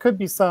there could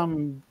be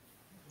some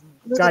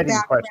guiding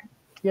question.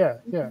 Yeah,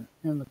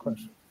 in the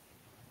question.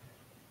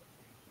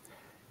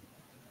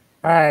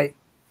 All right.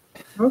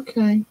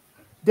 Okay.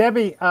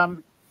 Debbie,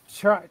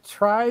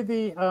 try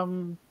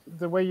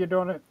the way you're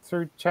doing it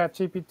through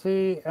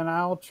ChatGPT, and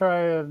I'll try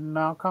a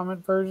now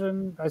comment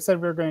version. I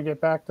said we were going to get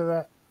back to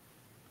that.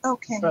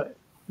 Okay. But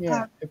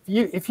yeah,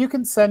 if you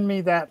can send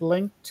me that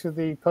link to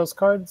the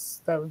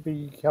postcards, that would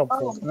be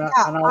helpful.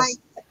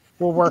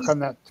 We'll work on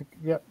that.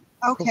 Yep.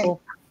 Okay.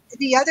 Cool.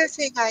 The other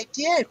thing I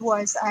did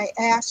was I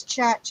asked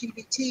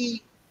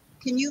ChatGPT,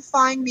 "Can you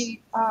find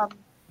me a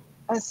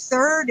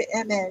third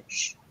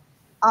image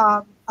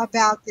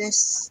about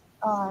this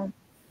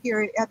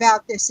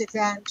about this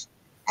event?"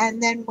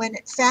 And then when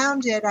it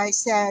found it, I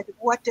said,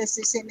 "What does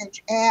this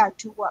image add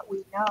to what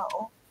we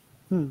know?"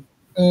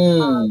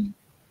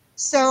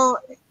 So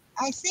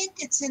I think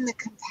it's in the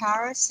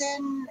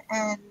comparison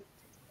and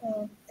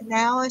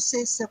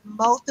analysis of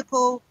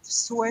multiple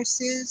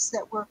sources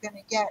that we're going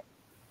to get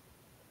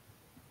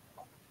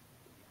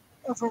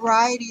a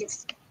variety of.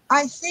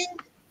 I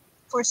think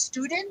for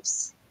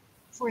students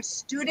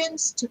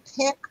to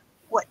pick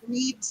what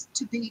needs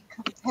to be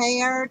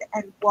compared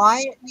and why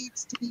it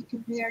needs to be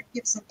compared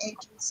gives them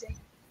agency.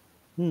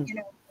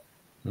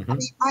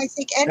 I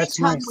think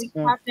anytime we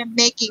have them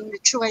making the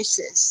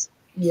choices.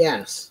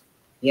 Yes.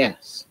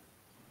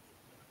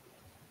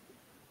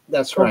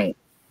 That's right.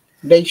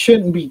 They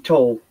shouldn't be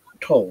told.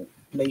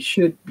 They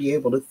should be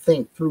able to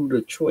think through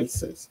the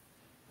choices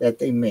that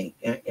they make.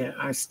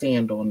 I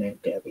stand on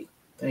that, Debbie.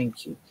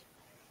 Thank you.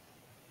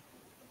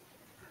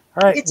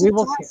 All right. It's a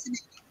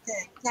fascinating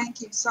thing.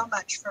 Thank you so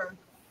much for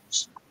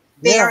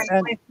bearing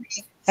with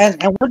me.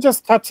 And we're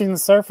just touching the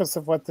surface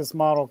of what this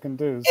model can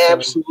do. So,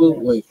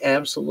 absolutely.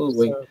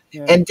 So,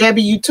 and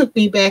Debbie, you took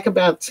me back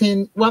about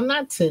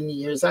not 10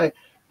 years. I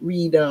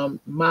read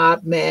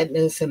Mob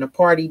Madness and a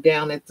Party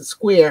Down at the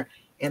Square,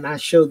 and I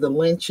show the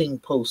lynching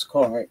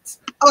postcards.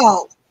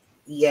 Oh.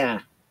 Yeah.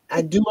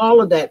 I do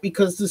all of that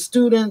because the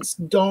students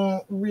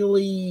don't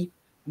really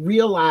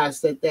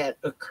realize that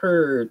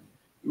occurred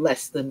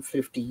less than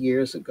 50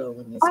 years ago.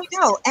 I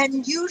know,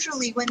 and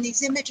usually when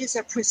these images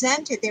are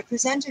presented, they're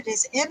presented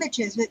as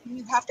images, but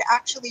you have to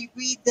actually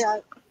read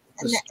the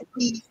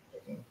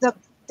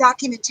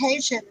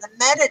documentation, the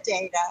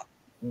metadata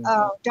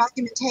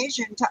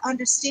documentation to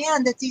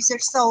understand that these are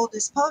sold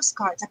as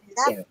postcards. I mean,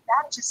 that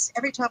just,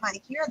 every time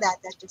I hear that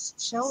just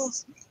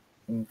chills me.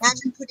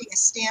 Imagine putting a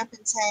stamp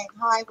and saying,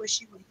 "Hi, wish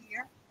you were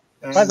here."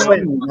 By the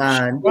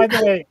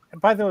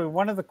way,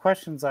 one of the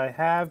questions I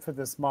have for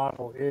this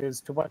model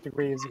is, to what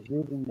degree is it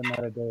reading the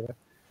metadata?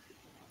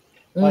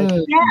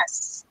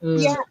 Yes.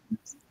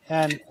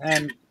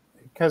 And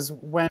because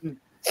when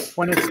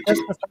it's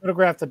just a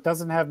photograph that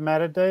doesn't have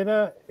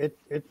metadata,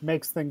 it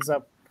makes things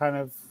up kind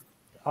of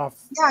off.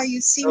 Yeah,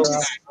 you seem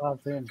to.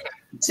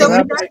 So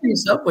we bring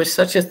things up with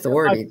such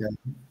authority, though.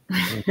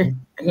 It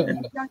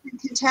doesn't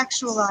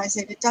contextualize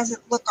it. It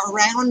doesn't look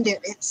around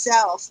it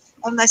itself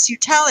unless you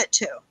tell it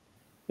to.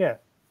 Yeah.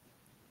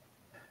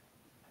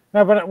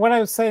 No, but what I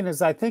was saying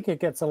is, I think it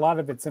gets a lot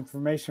of its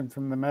information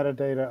from the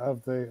metadata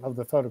of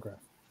the photograph.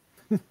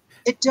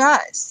 It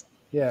does.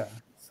 Yeah.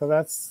 So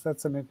that's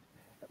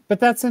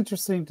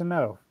interesting to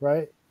know,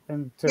 right?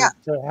 And to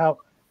help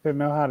to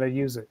know how to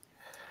use it.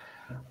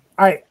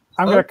 All right.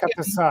 I'm going to cut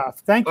this off.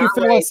 Thank you, All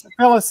Phyllis.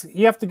 Phyllis,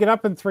 you have to get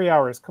up in 3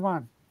 hours. Come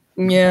on.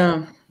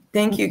 Yeah.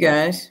 Thank you,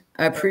 guys.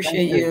 I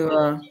appreciate you.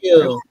 Thank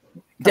you.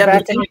 Debbie,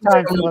 back thank you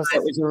anytime, so much. Phyllis.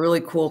 That was a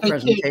really cool Take care,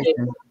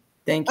 presentation.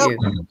 Thank you.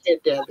 Okay,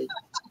 Debbie.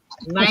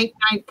 Night,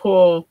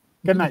 Paul.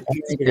 Good night.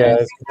 Thank you,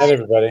 guys. Good night,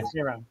 everybody. See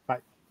you around. Bye.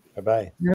 Bye-bye.